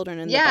like the children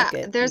in the bucket.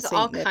 Yeah, there's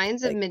all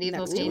kinds of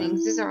medieval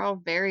paintings. These are all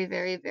very,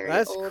 very, very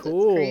That's old.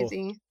 Cool. It's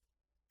crazy.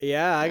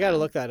 Yeah, I gotta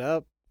look that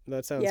up.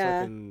 That sounds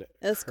fucking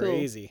that's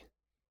crazy.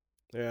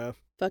 Cool. Yeah.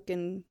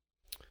 Fucking,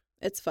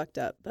 it's fucked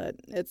up, but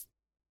it's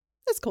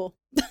That's cool.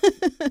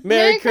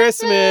 Merry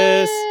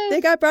Christmas! They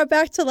got brought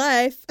back to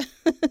life.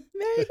 Merry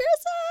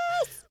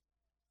Christmas!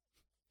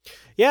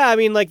 Yeah, I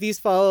mean, like, these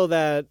follow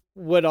that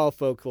Woodall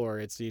folklore.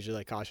 It's usually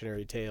like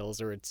cautionary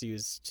tales, or it's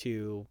used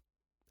to,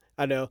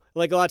 I don't know,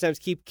 like a lot of times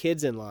keep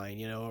kids in line,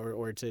 you know,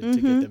 or to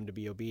get them to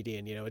be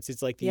obedient. You know,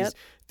 it's like these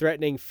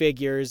threatening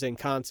figures and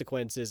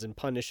consequences and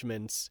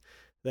punishments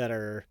that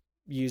are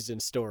used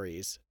in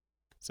stories.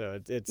 So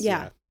it's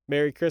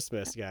Merry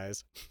Christmas,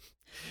 guys.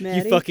 Merry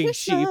you fucking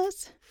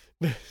Christmas. sheep.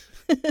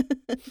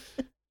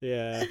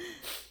 Yeah.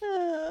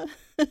 Yeah,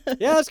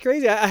 that's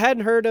crazy. I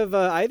hadn't heard of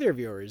either of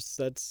yours.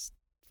 That's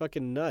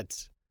fucking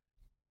nuts.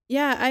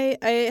 Yeah,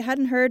 I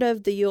hadn't heard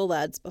of the Yule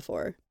Lads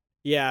before.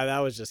 Yeah, that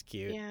was just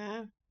cute.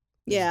 Yeah.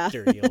 Yeah.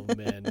 Dirty old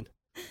men.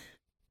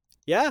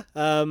 Yeah,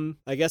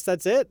 I guess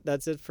that's it.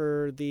 That's it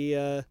for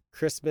the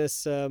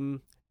Christmas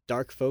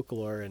dark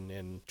folklore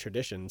and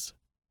traditions.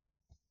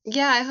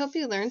 Yeah, I hope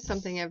you learned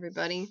something,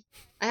 everybody.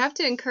 I have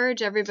to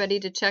encourage everybody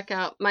to check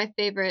out my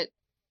favorite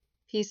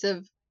piece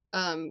of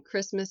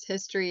Christmas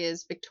history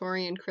is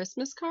Victorian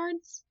Christmas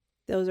cards.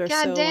 Those are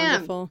God so damn,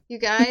 wonderful. you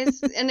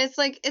guys. And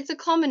it's a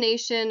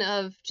culmination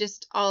of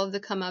just all of the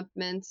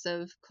comeuppance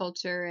of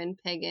culture and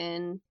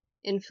pagan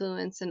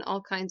influence and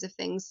all kinds of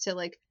things to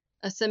like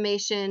a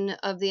summation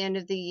of the end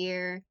of the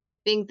year,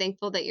 being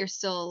thankful that you're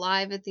still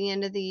alive at the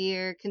end of the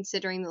year,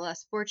 considering the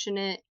less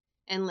fortunate.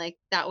 And like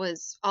that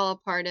was all a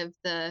part of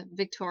the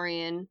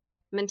Victorian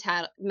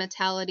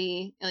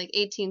mentality, like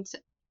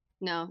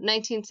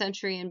 19th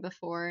century and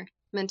before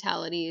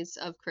mentalities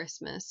of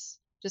Christmas,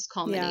 just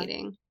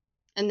culminating. Yeah.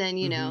 And then,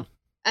 you know,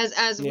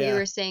 as we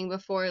were saying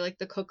before, like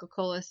the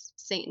Coca-Cola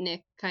Saint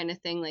Nick kind of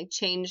thing, like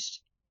changed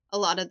a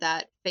lot of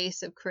that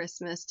face of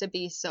Christmas to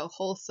be so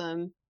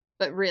wholesome.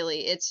 But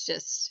really, it's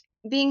just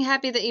being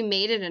happy that you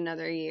made it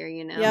another year,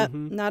 you know? Yeah,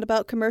 not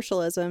about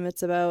commercialism.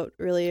 It's about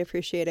really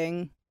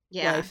appreciating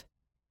life.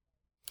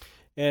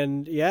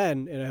 And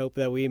and I hope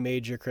that we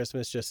made your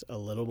Christmas just a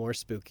little more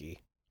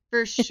spooky.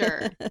 For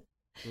sure.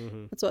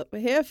 That's what we're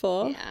here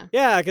for.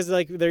 Yeah, because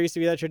like there used to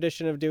be that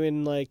tradition of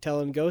doing like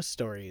telling ghost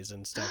stories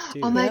and stuff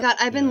too. Oh my God,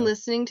 I've been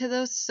listening to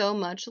those so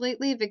much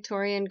lately,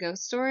 Victorian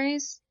ghost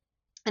stories.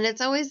 And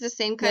it's always the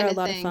same kind of thing.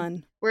 They're a lot of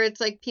fun. Where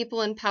it's like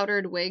people in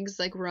powdered wigs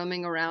like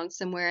roaming around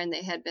somewhere and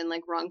they had been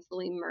like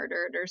wrongfully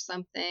murdered or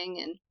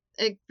something.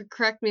 And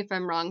correct me if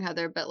I'm wrong,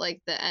 Heather, but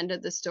like the end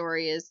of the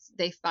story is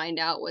they find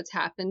out what's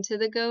happened to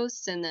the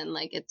ghost and then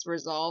like it's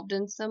resolved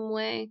in some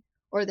way.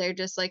 Or they're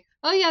just like,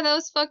 oh yeah, that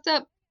was fucked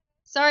up.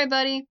 Sorry,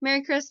 buddy.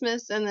 Merry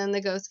Christmas. And then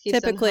the ghost keeps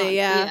Typically,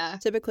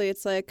 Typically,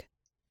 it's like,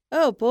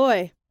 oh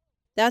boy,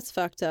 that's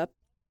fucked up.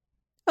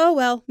 Oh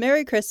well,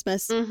 Merry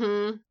Christmas.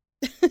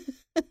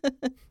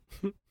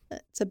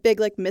 It's a big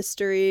like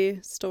mystery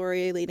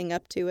story leading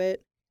up to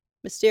it.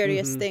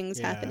 Mysterious things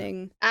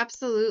happening.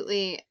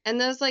 Absolutely. And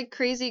those like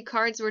crazy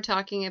cards we're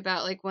talking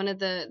about, like one of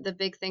the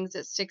big things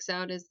that sticks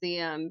out is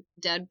the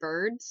dead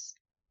birds.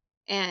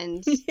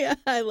 And yeah,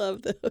 I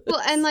love those.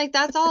 Well, and like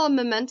that's all a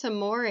memento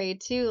mori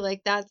too.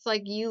 Like that's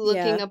like you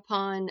looking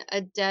upon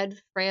a dead,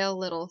 frail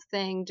little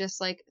thing,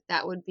 just like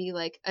that would be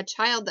like a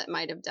child that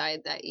might have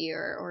died that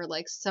year, or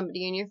like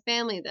somebody in your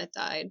family that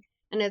died.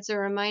 And it's a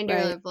reminder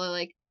of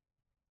like,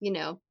 you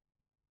know,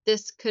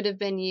 this could have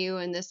been you,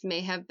 and this may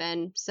have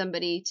been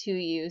somebody to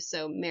you.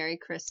 So Merry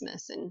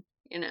Christmas, and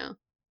you know,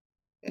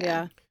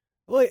 yeah.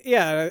 Well,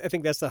 yeah, I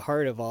think that's the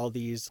heart of all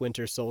these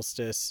winter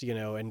solstice, you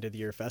know, end of the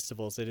year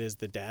festivals. It is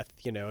the death,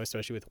 you know,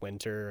 especially with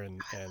winter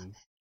and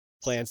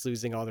plants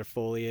losing all their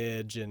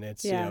foliage, and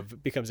it's you know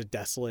becomes a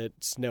desolate,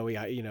 snowy,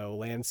 you know,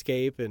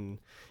 landscape, and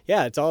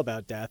it's all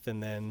about death.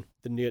 And then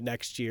the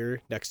next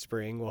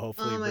spring will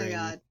hopefully bring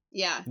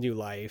new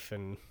life.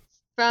 And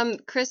from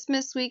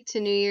Christmas week to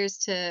New Year's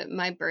to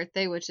my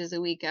birthday, which is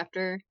a week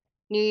after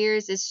New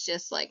Year's, it's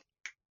just like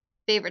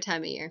favorite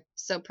time of year.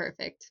 So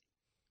perfect.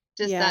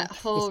 Just that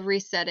whole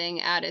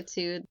resetting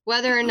attitude,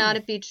 whether or not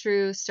it be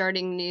true,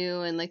 starting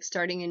new and like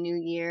starting a new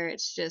year.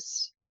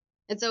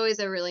 It's always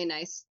a really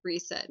nice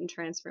reset and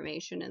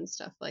transformation and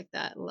stuff like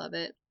that. Love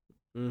it.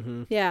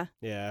 Yeah.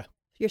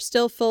 You're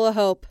still full of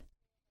hope.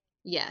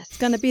 Yes. It's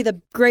going to be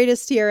the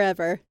greatest year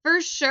ever.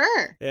 For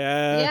sure.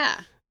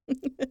 Yeah.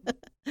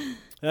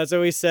 That's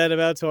what we said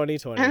about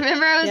 2020. I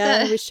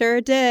remember we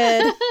sure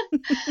did.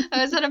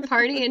 I was at a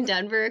party in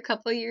Denver a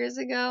couple years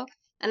ago,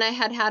 and I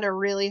had a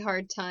really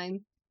hard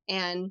time.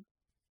 And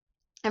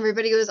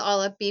everybody was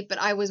all upbeat, but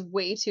I was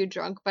way too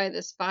drunk by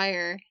this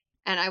fire.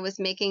 And I was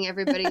making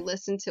everybody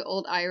listen to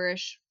old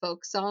Irish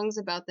folk songs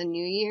about the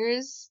New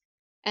Year's.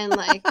 And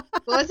like,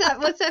 what's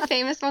that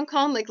famous one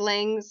called? Like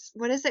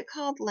what is it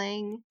called?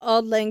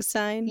 Auld Lang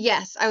Syne.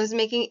 Yes. I was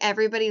making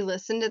everybody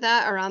listen to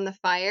that around the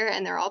fire,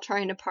 and they're all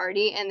trying to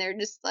party, and they're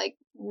just like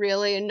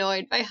really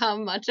annoyed by how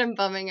much I'm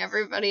bumming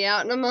everybody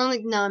out. And I'm all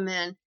like, nah,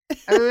 man,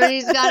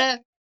 everybody's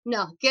gotta,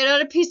 get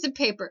out a piece of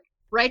paper.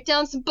 Write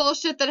down some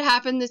bullshit that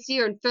happened this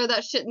year and throw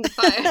that shit in the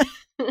fire.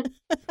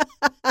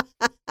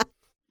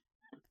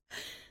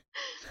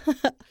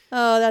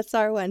 Oh, that's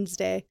our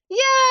Wednesday. Yay!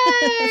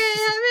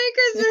 Merry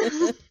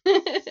Christmas!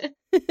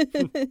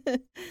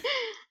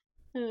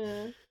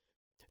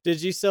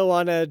 Did you still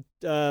want to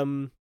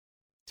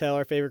tell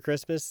our favorite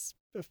Christmas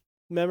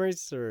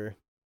memories, or?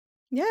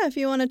 Yeah, if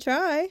you want to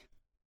try.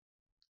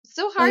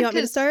 So Oh, hard. you want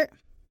me to start?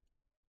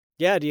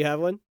 Yeah, do you have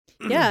one?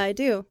 Yeah, I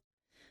do.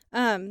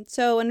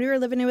 So when we were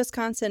living in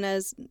Wisconsin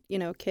as,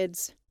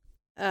 kids,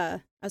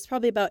 I was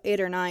probably about 8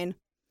 or 9.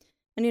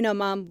 And,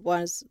 Mom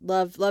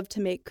loved to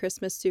make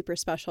Christmas super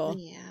special.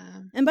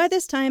 Yeah. And by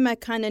this time, I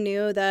kind of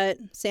knew that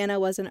Santa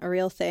wasn't a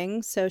real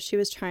thing. So she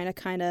was trying to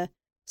kind of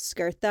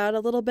skirt that a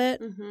little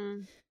bit.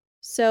 Mm-hmm.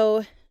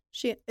 So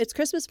it's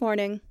Christmas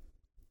morning.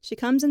 She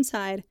comes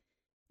inside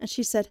and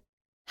she said,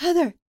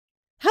 Heather,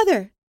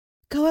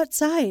 go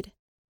outside.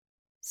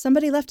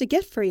 Somebody left a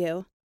gift for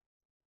you.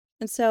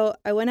 And so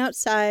I went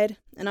outside,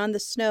 and on the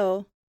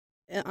snow,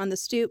 on the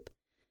stoop,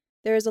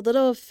 there was a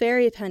little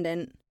fairy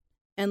pendant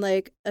and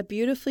like a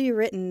beautifully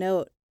written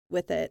note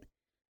with it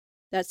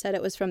that said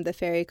it was from the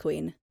Fairy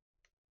Queen.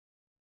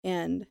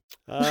 And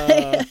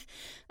I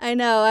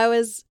know,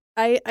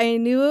 I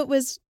knew it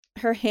was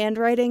her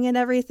handwriting and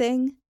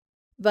everything,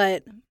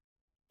 but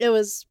it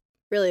was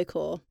really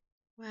cool.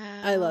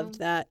 Wow. I loved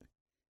that.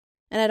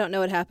 And I don't know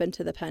what happened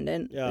to the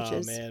pendant, which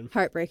is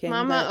heartbreaking.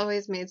 Mama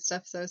always made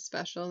stuff so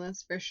special,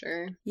 that's for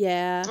sure.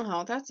 Yeah.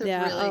 Oh, that's a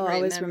yeah, really I'll great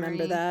always memory.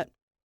 remember that.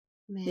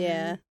 Man.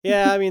 Yeah.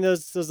 Yeah, I mean,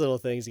 those little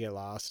things get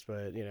lost,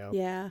 but,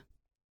 Yeah.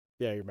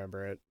 Yeah, you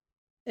remember it.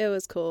 It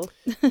was cool.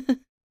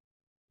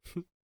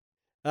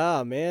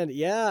 Oh, man.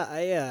 Yeah,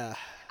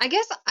 I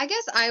guess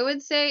I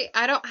would say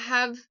I don't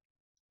have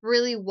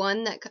really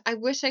one that I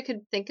wish I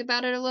could think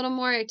about it a little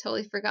more. I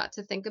totally forgot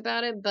to think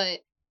about it,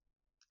 but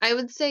I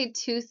would say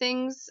 2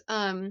 things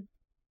that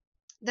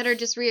are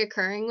just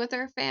reoccurring with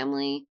our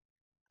family.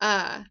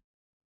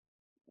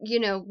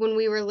 When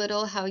we were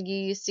little, how you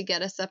used to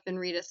get us up and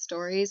read us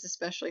stories,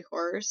 especially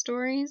horror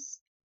stories.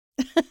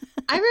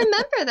 I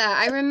remember that.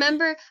 I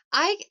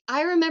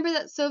remember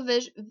that so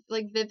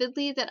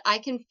vividly that I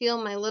can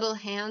feel my little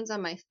hands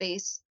on my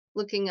face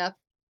looking up.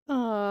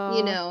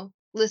 Aww.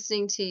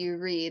 Listening to you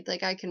read.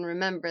 Like, I can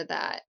remember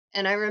that.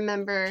 And I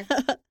remember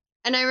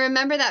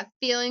that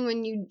feeling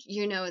when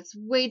it's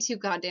way too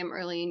goddamn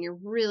early and you're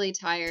really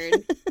tired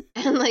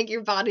and like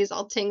your body's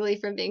all tingly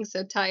from being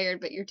so tired,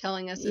 but you're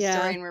telling us a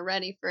story and we're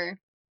ready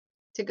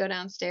to go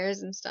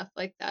downstairs and stuff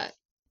like that.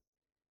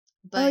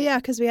 But, oh yeah,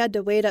 because we had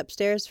to wait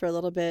upstairs for a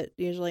little bit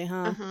usually,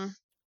 huh? Uh-huh.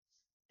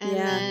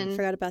 And I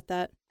forgot about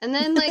that. And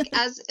then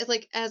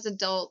as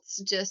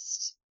adults,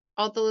 just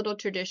all the little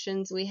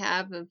traditions we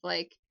have of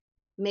like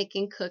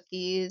making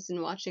cookies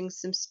and watching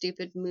some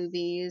stupid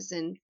movies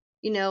and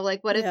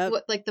what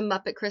like the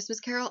Muppet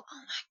Christmas Carol.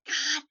 Oh my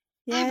God.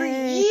 Yay. Every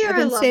year I've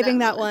been saving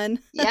that one.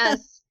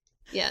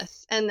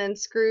 Yes. And then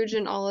Scrooge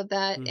and all of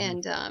that.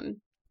 Mm-hmm.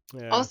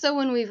 And also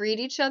when we read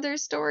each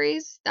other's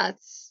stories,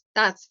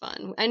 that's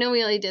fun. I know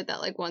we only did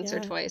that like once or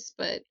twice,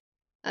 but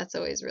that's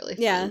always really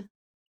fun. Yeah.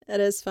 It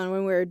is fun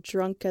when we're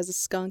drunk as a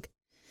skunk.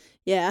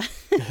 Yeah.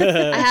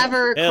 I have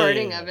a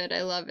recording of it.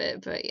 I love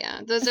it. But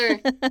yeah, those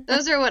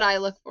are what I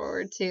look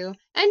forward to.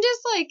 And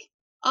just like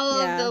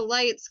all of the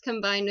lights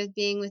combined with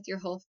being with your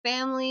whole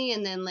family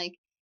and then like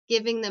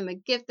giving them a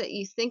gift that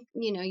you think,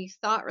 you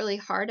thought really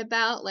hard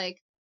about. Like,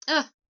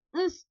 I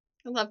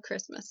love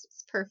Christmas.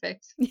 It's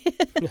perfect.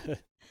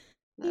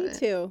 Me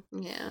too.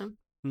 Yeah.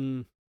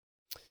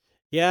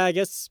 Yeah, I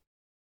guess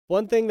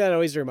one thing that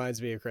always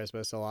reminds me of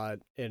Christmas a lot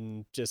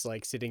and just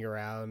like sitting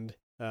around,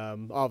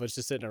 all of us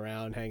just sitting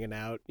around hanging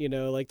out,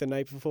 like the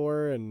night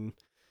before and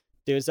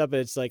doing stuff. But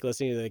it's like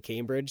listening to the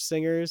Cambridge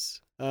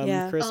Singers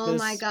Christmas oh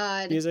my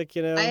God. music,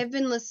 I have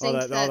been listening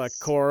to all that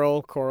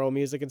choral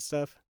music and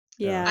stuff.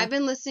 Yeah. I've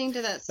been listening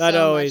to that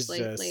so much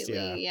lately.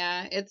 Yeah.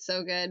 Yeah, it's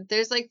so good.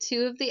 There's like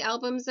 2 of the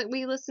albums that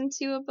we listen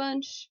to a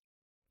bunch.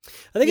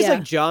 I think it's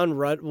like John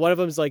Rudd. One of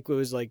them's like it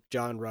was like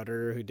John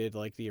Rudder who did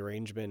like the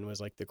arrangement and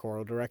was like the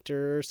choral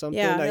director or something.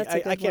 Yeah,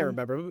 I can't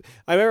remember.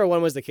 I remember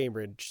one was the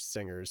Cambridge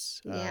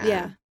Singers.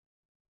 Yeah.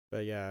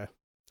 But yeah,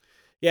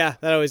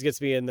 that always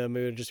gets me in the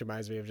mood. It just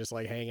reminds me of just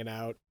like hanging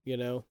out,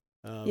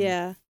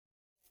 yeah.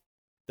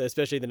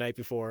 Especially the night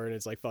before and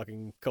it's like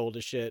fucking cold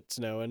as shit,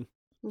 snowing.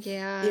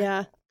 Yeah.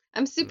 Yeah.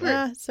 I'm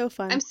super so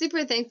fun. I'm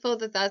super thankful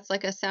that that's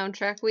like a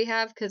soundtrack we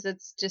have because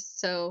it's just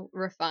so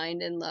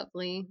refined and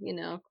lovely,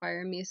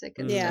 choir music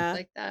and stuff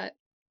like that.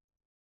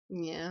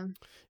 Yeah.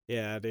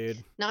 Yeah,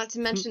 dude. Not to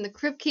mention the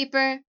Crypt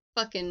Keeper.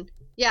 Fucking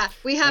yeah,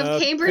 we have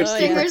Cambridge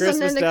Singers the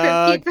and then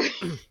the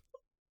Crypt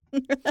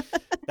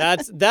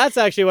Keeper. That's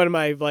actually one of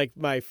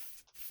my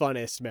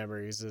funnest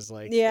memories is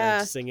like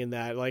singing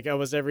that like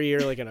almost every year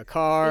like in a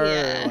car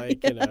or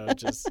like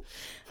just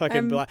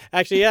fucking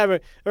actually I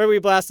remember we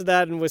blasted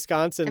that in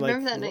Wisconsin. I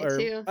remember that night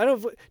too. I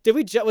don't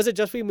know, was it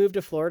just we moved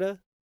to Florida?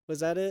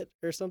 Was that it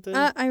or something?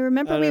 I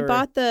remember we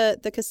bought the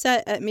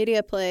cassette at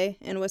Media Play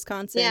in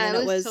Wisconsin. Yeah, and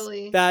it was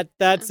totally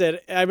that's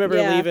it. I remember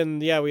leaving.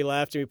 Yeah, we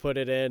left and we put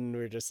it in and we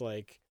were just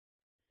like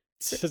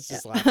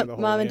just laughing the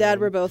whole Mom way and Dad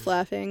home. were both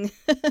laughing.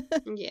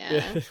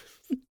 Yeah.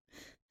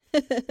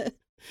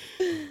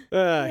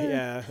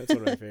 Yeah, that's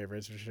one of my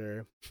favorites for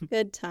sure.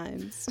 Good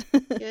times.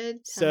 Good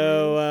times.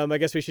 So I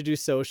guess we should do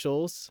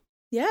socials.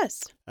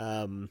 Yes.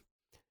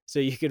 So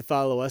you can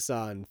follow us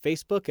on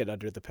Facebook at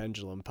Under the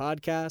Pendulum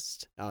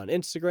Podcast, on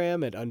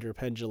Instagram at Under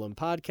Pendulum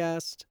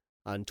Podcast,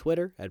 on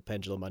Twitter at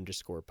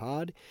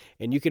Pendulum_pod.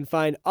 And you can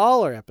find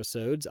all our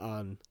episodes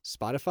on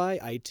Spotify,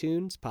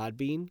 iTunes,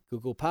 Podbean,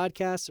 Google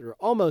Podcasts, or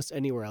almost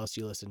anywhere else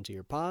you listen to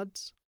your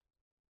pods.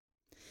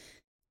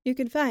 You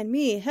can find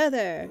me,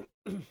 Heather.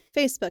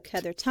 Facebook,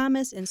 Heather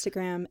Thomas.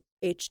 Instagram,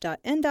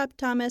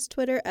 h.n.thomas.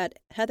 Twitter at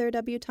Heather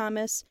W.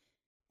 Thomas.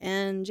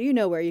 And you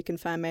know where you can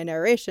find my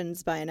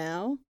narrations by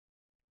now.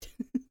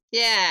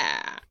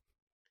 Yeah.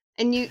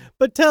 And you...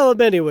 But tell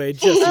them anyway,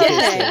 just in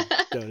case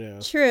they don't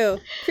know. True.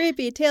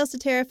 Creepy, Tales to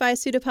Terrify,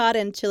 Pseudopod,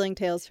 and Chilling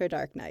Tales for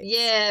Dark Nights.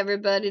 Yeah,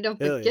 everybody, don't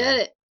forget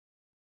it.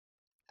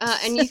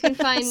 And you can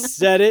find...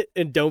 Said it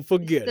and don't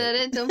forget Said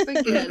it, don't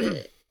forget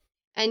it.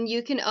 And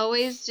you can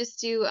always just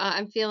do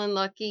I'm feeling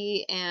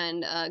lucky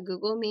and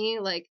Google me,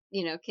 like,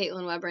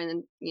 Caitlin Weber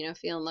and then,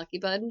 feeling lucky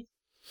bud.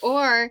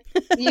 Or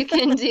you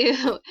can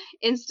do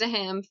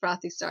Instaham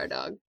Frothy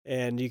Stardog.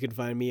 And you can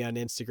find me on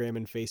Instagram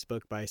and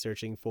Facebook by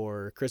searching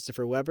for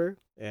Christopher Weber.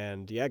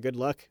 And yeah, good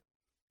luck.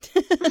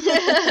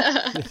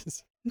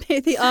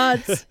 May the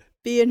odds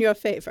be in your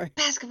favor.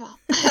 Basketball.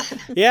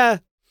 Yeah.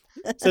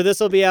 So this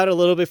will be out a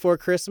little before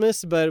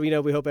Christmas, but we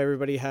hope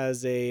everybody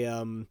has a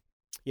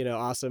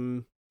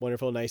awesome,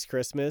 wonderful, nice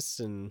Christmas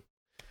and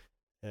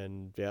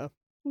yeah.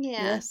 Yeah.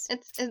 Yes.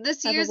 It's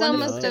this year's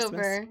almost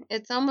over.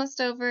 It's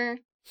almost over.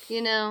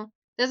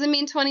 Doesn't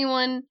mean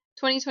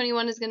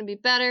 2021 is going to be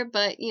better,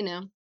 but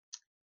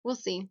we'll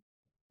see.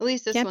 At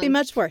least this can't be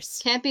much worse.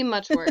 Can't be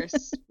much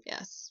worse.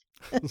 Yes.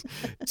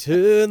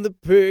 Turn the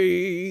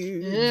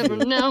page. Every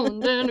now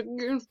and then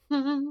again.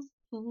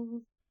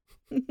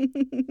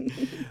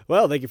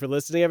 Well, thank you for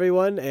listening,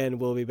 everyone, and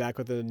we'll be back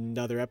with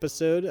another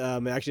episode.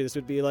 Actually, this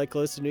would be like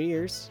close to New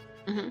Year's.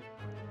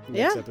 Mm-hmm.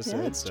 Next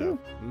episode, it's true.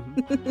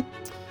 Mm-hmm.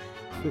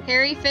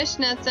 Hairy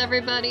fishnets,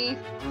 everybody.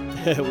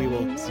 We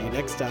will see you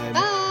next time.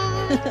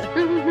 Bye.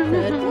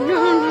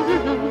 Goodbye.